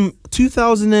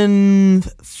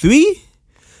 2003,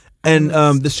 and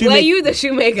the Were shoemaker. you the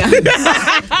shoemaker?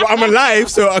 Well, I'm alive,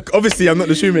 so obviously I'm not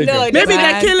the shoemaker. No, Maybe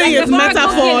Bad. that killing Like is the Fargo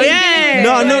metaphor. killing. Yeah.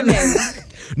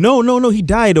 No. He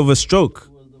died of a stroke.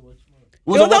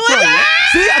 Was It was a a watchman, what? right?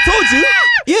 See, I told you.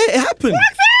 Yeah, it happened.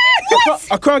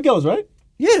 Accra girls, right?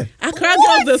 Yeah. Accra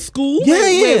girls the school.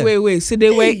 Yeah. Wait. So they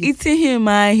were eating him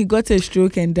and he got a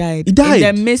stroke and died. He died.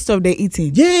 In the midst of the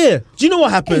eating. Yeah. Do you know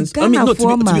what happens? Hey, I mean, Ghana look, to be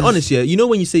format. honest, yeah, you know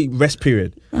when you say rest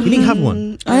period, he didn't have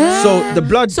one. So the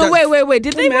blood. So wait.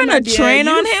 Did they run Remember a the train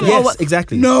on youth? him? Or Yes, what?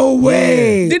 exactly. No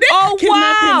way. Did they Oh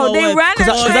kidnap him wow. or They what? ran a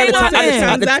Because train at on the him.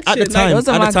 time- at the time, Those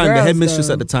are my the girls, headmistress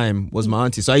though. at the time was my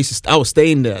auntie. So I was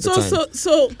staying there at the time.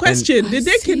 So question: Did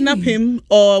they kidnap him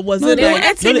or was it They were like?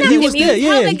 acting no, him. he was there, He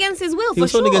was held yeah. against his will, He for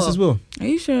was sure. thrown against his will. Are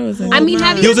you sure it was I mean,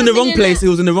 have you He was in the ever wrong been place. He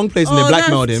was in the wrong place, and they Oh,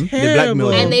 blackmailed that's him. They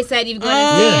blackmailed him. And they said, you've got to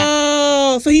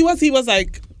Oh, so he was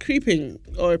like creeping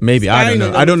or Maybe I don't spying know.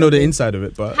 on I don't know the them. inside of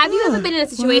it, but Have you ever been in a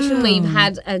situation where you've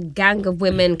had a gang of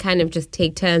women kind of just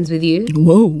take turns with you?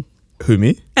 Whoa. who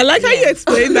me? I like how you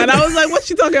explained that. I was like, "What's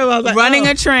she talking about?" I was like, Running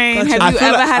oh. a train. Gotcha. Have you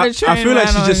ever had a train? I feel like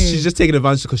run on you? she's just taking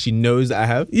advantage because she knows that I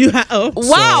have. Oh.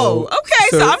 Wow. Okay,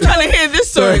 so I'm trying to hear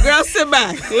this story. so- Girl, sit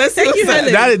back. Let's Thank you,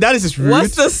 listen. Helen. That is just rude.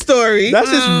 What's the story?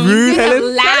 That's just rude, You have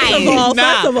Helen. lied.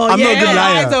 First of all, I'm not a yeah. good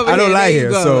liar. Lies over I don't lie There you here,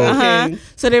 go. so Uh-huh.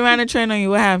 So they ran a train on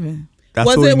you. What happened? that's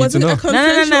Was all you it need was to it know. a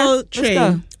consensual No. Let's train?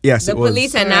 go. Yes, The it was.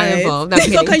 police are now Right. involved. I'm So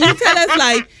kidding.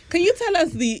 can you tell us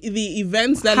the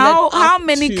events that How led how up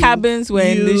many to cabins were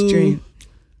in this you- train?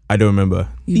 I don't remember.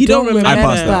 You don't remember. I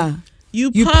passed out.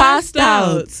 You passed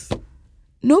out.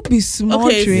 No be small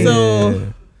Okay, train.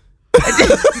 so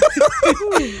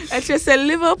It's just a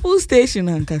Liverpool station,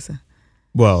 Ankasa.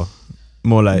 Well,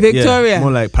 more like Victoria.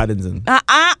 more like Paddington. Eh?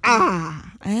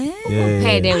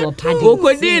 Hey, then we'll pad it.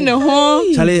 Okodin,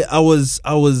 huh? Charlie, I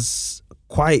was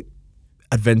quite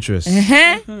adventurous.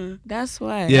 That's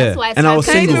why. Yeah, That's why and I was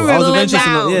Can you single. I was remember adventurous.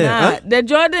 down? Yeah. Nah, Huh? the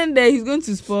Jordan there, he's going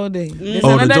to spoil there. There's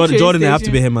Oh, the another train Jordan, I have to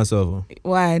station. behave myself.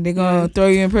 Why? They're going to throw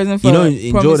you in prison for You know,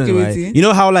 in Jordan, promiscuity? right? You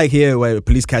know how like here, where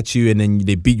police catch you and then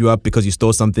they beat you up because you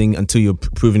stole something until you're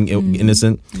proven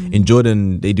innocent. In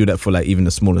Jordan, they do that for like even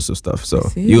the smallest of stuff. So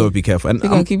see. you gotta be careful. And They're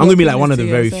I'm gonna keep gonna your be like one of the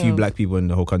goodness to very few yourself. black people in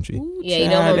the whole country. Yeah, you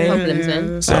don't want Charlie. problems,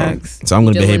 man. So, Facts. so I'm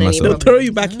gonna You don't behave want any myself. throw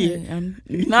you back here.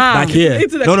 Nah. Back here.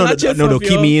 Into the No, clutches they'll of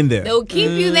keep your- me in there. They'll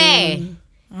keep you there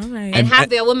All right. and have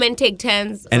their women take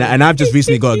turns. And I've just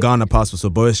recently got a Ghana passport, so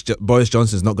Boris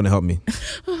Johnson's not gonna help me.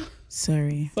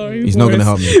 Sorry. Sorry, He's not gonna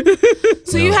Boris. help me.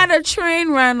 So you had a train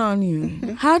run on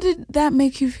you. How did that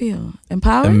make you feel?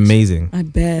 Empowered? Amazing. I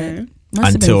bet. Okay. Must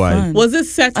have Until been I- fun. Was it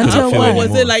set up Until or what? was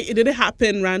Anymore. it like did it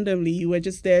happen randomly? You were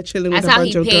just there chilling That's with a how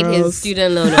bunch he of paid his girls.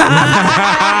 student loan.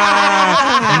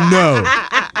 No,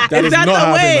 that is that not the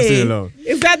how I way? paid my student loan.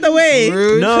 Is that the way?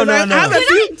 No, no, I no. have a Do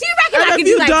few- you reckon have I a could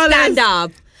few do like dollars. stand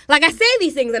up? Like I say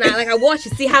these things and I watch to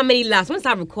see how many laughs. I'm gonna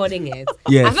start recording it.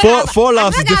 Yeah, I feel like four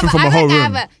laughs is different from a whole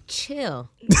room. Chill.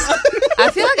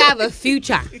 I feel like I have a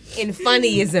future in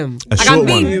funnyism. A Like short I'm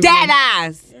being one. dead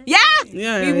ass. Yeah?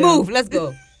 Yeah, We yeah, move. Let's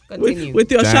go. Continue. with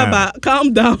your Damn. shaba.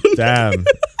 Calm down. Damn.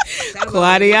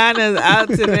 Quadiana's out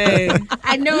today.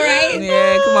 I know, right?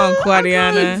 Yeah, come on,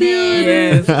 Quadiana. dude.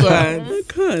 Yes, Quad. I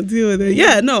can't deal with it.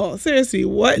 Yeah, no, seriously.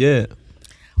 What? Yeah.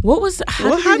 What was? How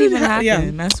Well, did it even happen? yeah.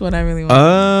 That's what I really want.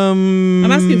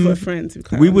 I'm asking for a friend.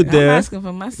 We were I'm there. asking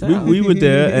for myself. We were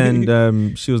there,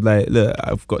 and she was like, "Look,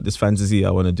 I've got this fantasy I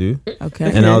want to do,"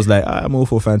 Okay. and I was like, "I'm all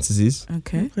for fantasies."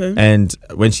 Okay. And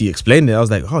when she explained it, I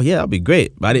was like, "Oh yeah, that'd be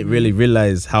great," but I didn't really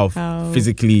realize how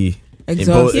physically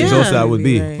Exhausted. exhausted I Yeah. would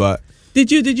be. Right. But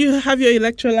Did you have your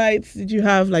electrolytes? Did you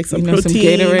have like some You know, some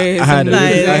protein? Gatorade. I had a some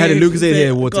Lucozade- I had a Lucozade. Lucozade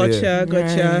here, water Gotcha, here.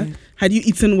 gotcha. Right. Had you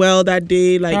eaten well that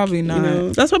day? Like Probably not. You know,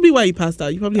 that's probably why you passed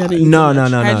out. You probably hadn't. eaten no,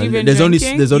 much. no. Had you been There's only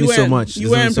drinking? so You weren't- much. you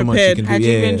There's only weren't so much prepared. you can Had do.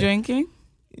 you Yeah, been drinking?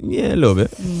 yeah, a little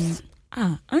bit.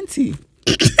 Auntie.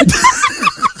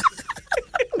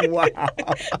 Wow.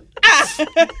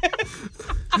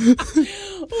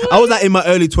 I was like in my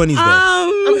early 20s though.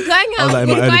 I'm going out. I was like in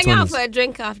We're my early going out 20s. for a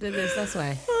drink after this. That's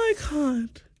why. I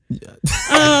can't.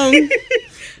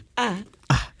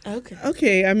 Okay.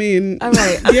 Okay, I mean, All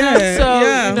right. yeah, So,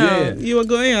 yeah. no. You were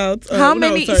going out. How no,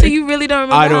 many? sorry. So you really don't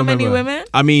remember I don't how many remember. women?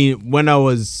 I mean, when I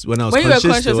was When you were conscious,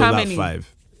 conscious, there was how like many?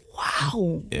 5.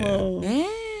 Wow. Yeah. Oh. Eh.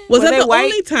 Was Were that they the white?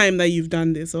 only time that you've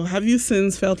done this, or have you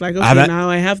since felt like, okay, I've had- now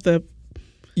I have the?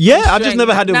 Yeah, I just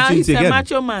never had the Now opportunity he's a again.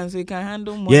 macho man, so he can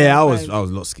handle more. Yeah, than I was 5.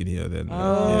 a lot skinnier then.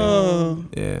 Oh,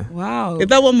 Yeah. Wow. is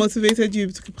that what motivated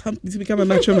you to become a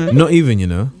macho man? Not even, you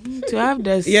know. To have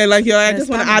this. Yeah, like you're. I just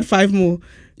want to add 5 more.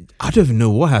 I don't even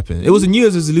know what happened. It was a New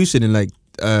Year's resolution in like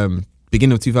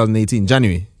beginning of 2018,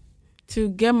 January. To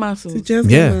get muscles. To just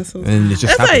Yeah, get muscles. and it just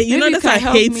That's why happened. you know. Maybe That's you why I can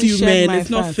help hate me you, shed man. my It's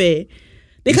not fat. fair.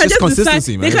 They It's can just just decide.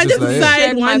 consistency, man. They It's can just just like, decide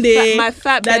Shed my one day my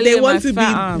fat that belly they and want my to be.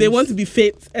 fat arms. They want to be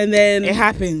fit, and then It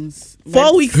happens.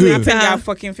 4 weeks Who? Snapping their later,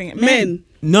 fucking finger. men.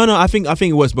 No, I think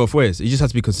it works both ways. You just have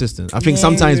to be consistent. I think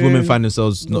sometimes women find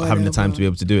themselves not having the time to be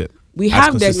able to do it. We As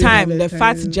have the consistent. time. We The have the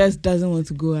fat time. just doesn't want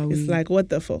to go away. It's like, what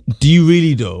the fuck? Do you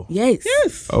really though? yes.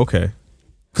 Yes. Okay.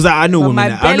 Because I know But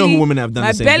women. I know women that have done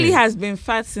my the same belly thing. has been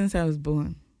fat since I was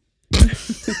born.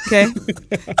 Okay,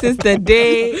 since the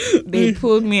day they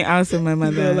pulled me out of my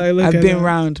mother, They're like, look I've at been that.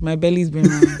 round. My belly's been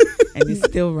round, and it's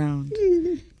still round.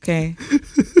 Okay,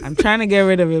 I'm trying to get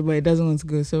rid of it, but it doesn't want to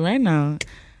go. So right now,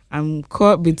 I'm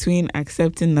caught between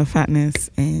accepting the fatness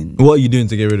and What are you doing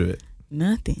to get rid of it?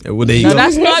 nothing. Well, there you No, go.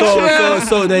 that's not true.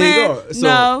 So there you Man, go.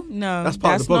 So, no, that's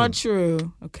part of the problem. not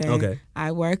true. Okay, Okay.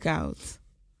 I work out.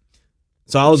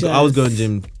 So I was Just- going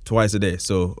gym twice a day.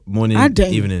 So morning, I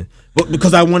dang. evening. But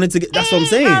because I wanted to get. That's what I'm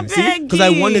saying. See, because I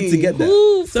wanted to get that.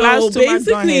 Who flies So to my doorhead?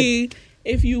 basically,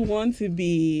 if you want to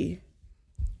be,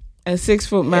 A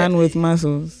 6-foot man with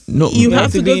muscles. No, you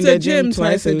have to to be go in to the the gym gym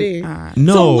twice a day.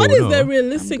 no. So what is no. the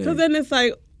realistic? I'm Because good. then it's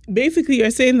like, basically,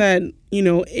 you're saying that, you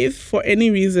know, if for any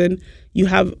reason you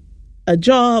have a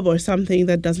job or something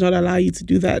that does not allow you to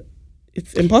do that,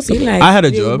 it's impossible. Be like, I had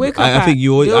a they'll job. wake I up think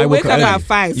you always. they'll I wake woke up early. at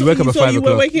 5. You wake up at so 5 you were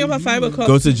o'clock. waking up at 5 o'clock.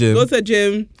 Go to gym. Go to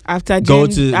gym. After gym, Go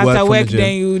to after work from work, the gym.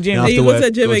 then you gym. Then Then you after go to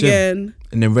work, gym go gym. again.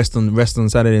 And then rest on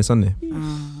Saturday and Sunday.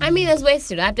 I mean, there's ways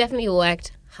to do it. I've definitely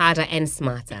worked harder and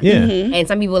smarter. Yeah. And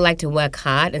some people like to work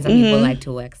hard, and some people like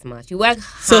to work smart. You work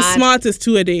hard. So smart is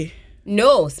 2 a day.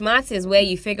 No, smart is where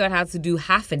you figure out how to do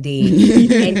half a day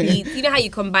and eat. You know how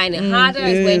you combine it. Harder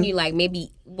is when you like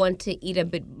maybe want to eat a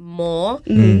bit more.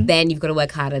 Then you've got to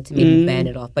work harder to maybe burn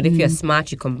it off. But if you're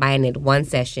smart, you combine it one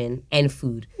session and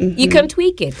food. You can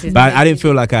tweak it. But I didn't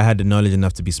feel like I had the knowledge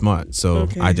enough to be smart, so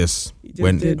Okay. I just just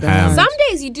went did ham. Some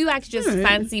days you do actually just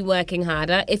fancy working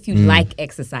harder if you like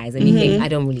exercise and you think I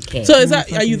don't really care. So is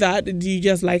that, are you that? Do you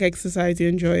just like exercise? You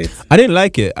enjoy it? I didn't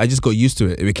like it. I just got used to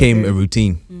it. It became a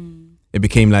routine. It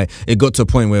became like, it got to a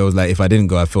point where it was like, if I didn't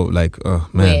go, I felt like, oh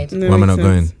man, Weird. why am I That not makes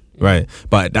going? sense. Right.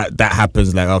 But that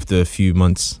happens like after a few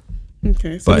months.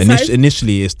 Okay. So But besides-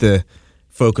 initially, it's the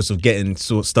focus of getting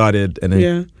started and then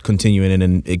Yeah. continuing, and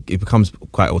then it becomes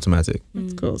quite automatic.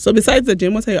 That's cool. So besides the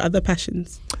gym, what are your other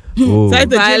passions? Ooh.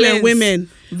 Besides the gym Violence. and women.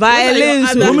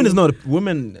 Violence. What are your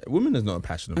Women is not a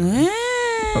passion of mine.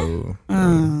 Oh.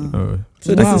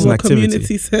 So That's this is an what activity.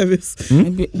 community service.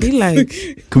 Be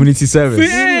like, Community service.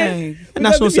 Yeah. National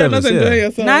Because if you're not service, yeah. enjoying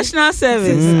yourself. national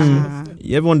service. Ah.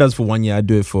 Yeah, everyone does for 1 year. I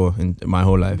do it for in my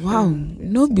whole life. Wow,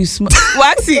 no be smart.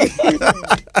 Waxy.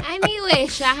 Anyway,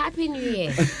 Sha, Happy New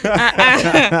Year.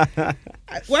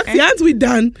 What's the answer we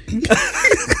done? Hasn't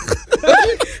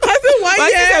 1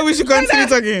 Waxy year. said we should continue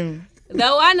talking. The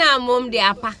one I'm mom the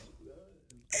apa.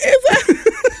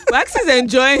 Waxy's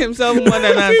enjoying himself more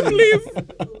than us. Please.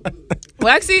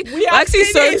 Waxy's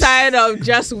so finished. tired of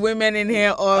just women in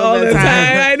here All the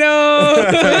time. I know.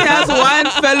 He has one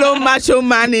fellow macho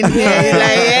man in here. He's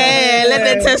like, yeah,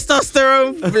 let the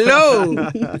testosterone flow.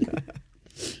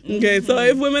 Okay, so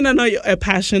if women are not a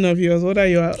passion of yours, what are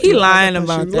your? He your lying other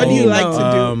about passions? that. What do you Oh, like to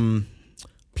do?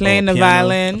 Playing the piano. I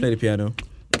violin. play the piano.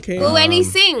 Okay. Well, when he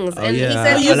sings, and he yeah.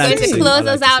 says I he's like going to to sing. close I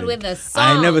like us to out sing. with a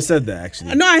song. I never said that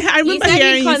actually. No, I You remember said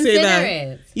hearing you you say consider that.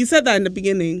 it. You said that in the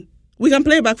beginning. We can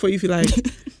play it back for you if you like.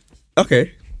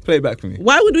 Okay, play it back for me.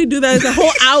 Why would we do that? It's a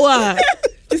whole hour.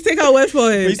 Just take our word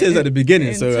for He it. says at the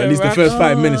beginning, so at least the first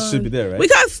 5 minutes should be there, right? We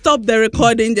can't stop the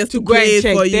recording just to go and play it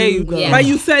check. for There you. you go. Yeah. But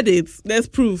you said it. There's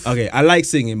proof. Okay, I like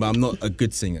singing, but I'm not a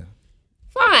good singer.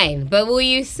 Fine, but will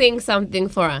you sing something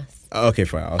for us? Okay,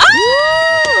 fine. I'll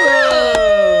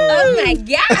Oh my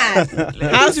God.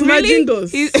 How's my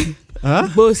jingles?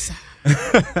 Gboosa.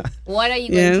 What are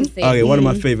you Yeah. going to sing? Okay, one of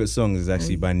my favorite songs is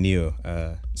actually by Neo,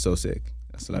 So Sick.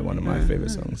 That's like one of my favorite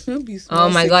songs. Oh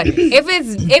my god!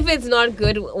 If it's not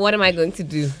good, what am I going to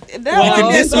do?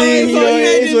 This mean,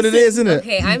 it is what it is, isn't it?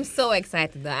 Okay, I'm so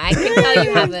excited though. I can tell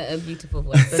you have a beautiful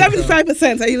voice.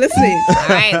 75%. Are you listening? All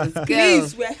right, let's go.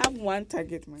 Please, we have one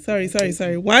target market.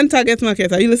 Sorry. One target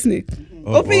market. Are you listening?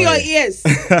 Oh, Open your ears.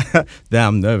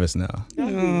 Damn, I'm nervous now.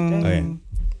 Okay.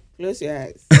 Close your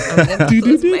eyes. I'm going to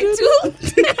close my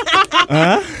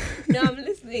too. No, I'm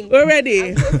listening. We're ready.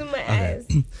 I'm closing my eyes.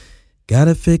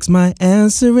 Gotta fix my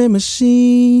answering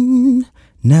machine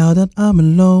now that I'm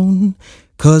alone.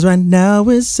 'Cause right now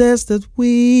it says that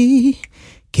we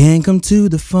can't come to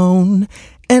the phone.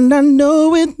 And I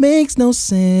know it makes no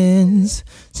sense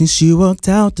since you walked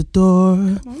out the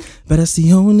door. But that's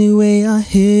the only way I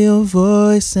hear your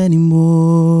voice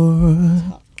anymore.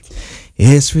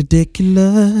 It's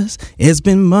ridiculous. It's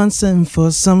been months and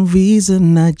for some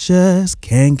reason I just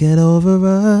can't get over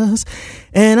us.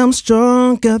 And I'm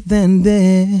stronger than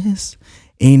this.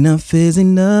 Enough is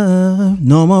enough.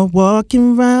 No more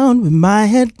walking around with my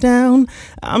head down.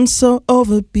 I'm so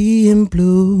over being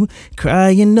blue,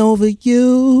 crying over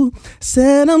you.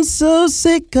 Said I'm so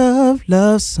sick of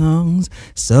love songs,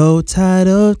 so tired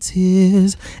of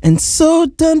tears, and so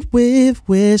done with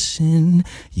wishing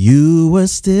you were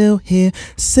still here.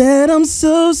 Said I'm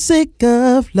so sick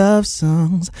of love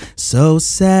songs, so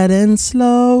sad and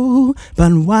slow.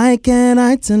 But why can't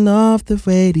I turn off the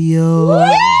radio?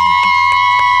 Well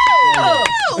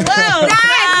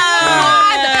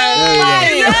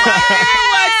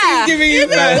Giving you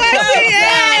that.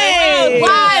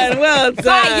 Well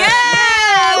done.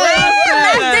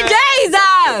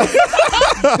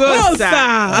 Gboosa.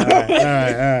 All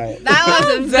right. That was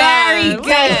very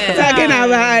good. Talking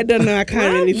about, I don't know, I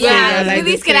can't really sing. I Yeah, like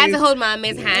really the scared. I had to sing. hold my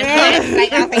man's hand.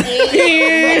 Like I was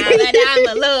like, I'm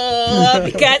alone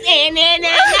because in and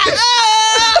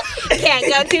out. Can't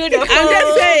go to the phone. I'm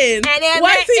just saying, And then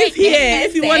once he's here,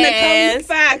 if you want to come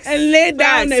Facts. and lay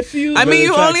down a few, I mean,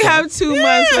 you Facts. only have 2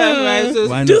 months left, right? So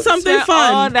Why do not? something spend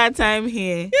all fun. that time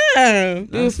here. Yeah. Do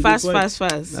That's a good fast.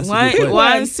 point. That's a One, good point.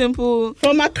 one simple.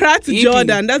 From Accra to EP.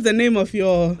 Jordan, that's the name of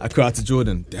your Accra to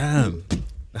Jordan. Damn.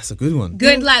 That's a good one.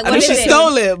 Good luck. I What mean, is she it?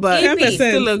 stole it, but EP. 10%.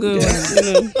 still a good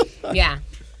one. Yeah.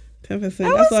 10%. That's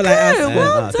all I ask. Good. Yeah,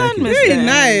 Well thank done, you. Mister. Very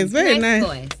nice. Very Nice nice.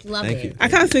 voice. Love Thank it. you. I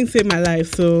can't sing Save My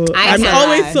Life, so I I'm can.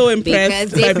 always so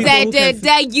impressed Because by they people who said can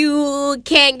that you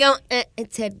can't go to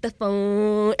the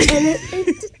phone.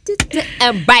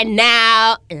 And right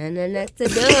now, and that's the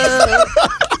door.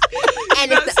 And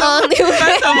it's the only way.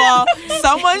 First of all,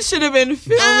 someone should have been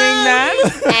filming that.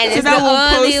 And it's that the we'll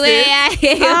only post way I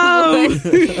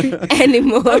hear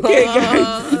anymore. Okay,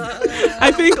 guys.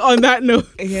 I think on that note,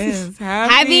 Yes.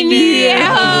 Happy New Year,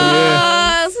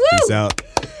 hoes. Woo. Peace out.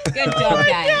 Good job,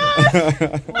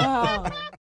 guys. Wow.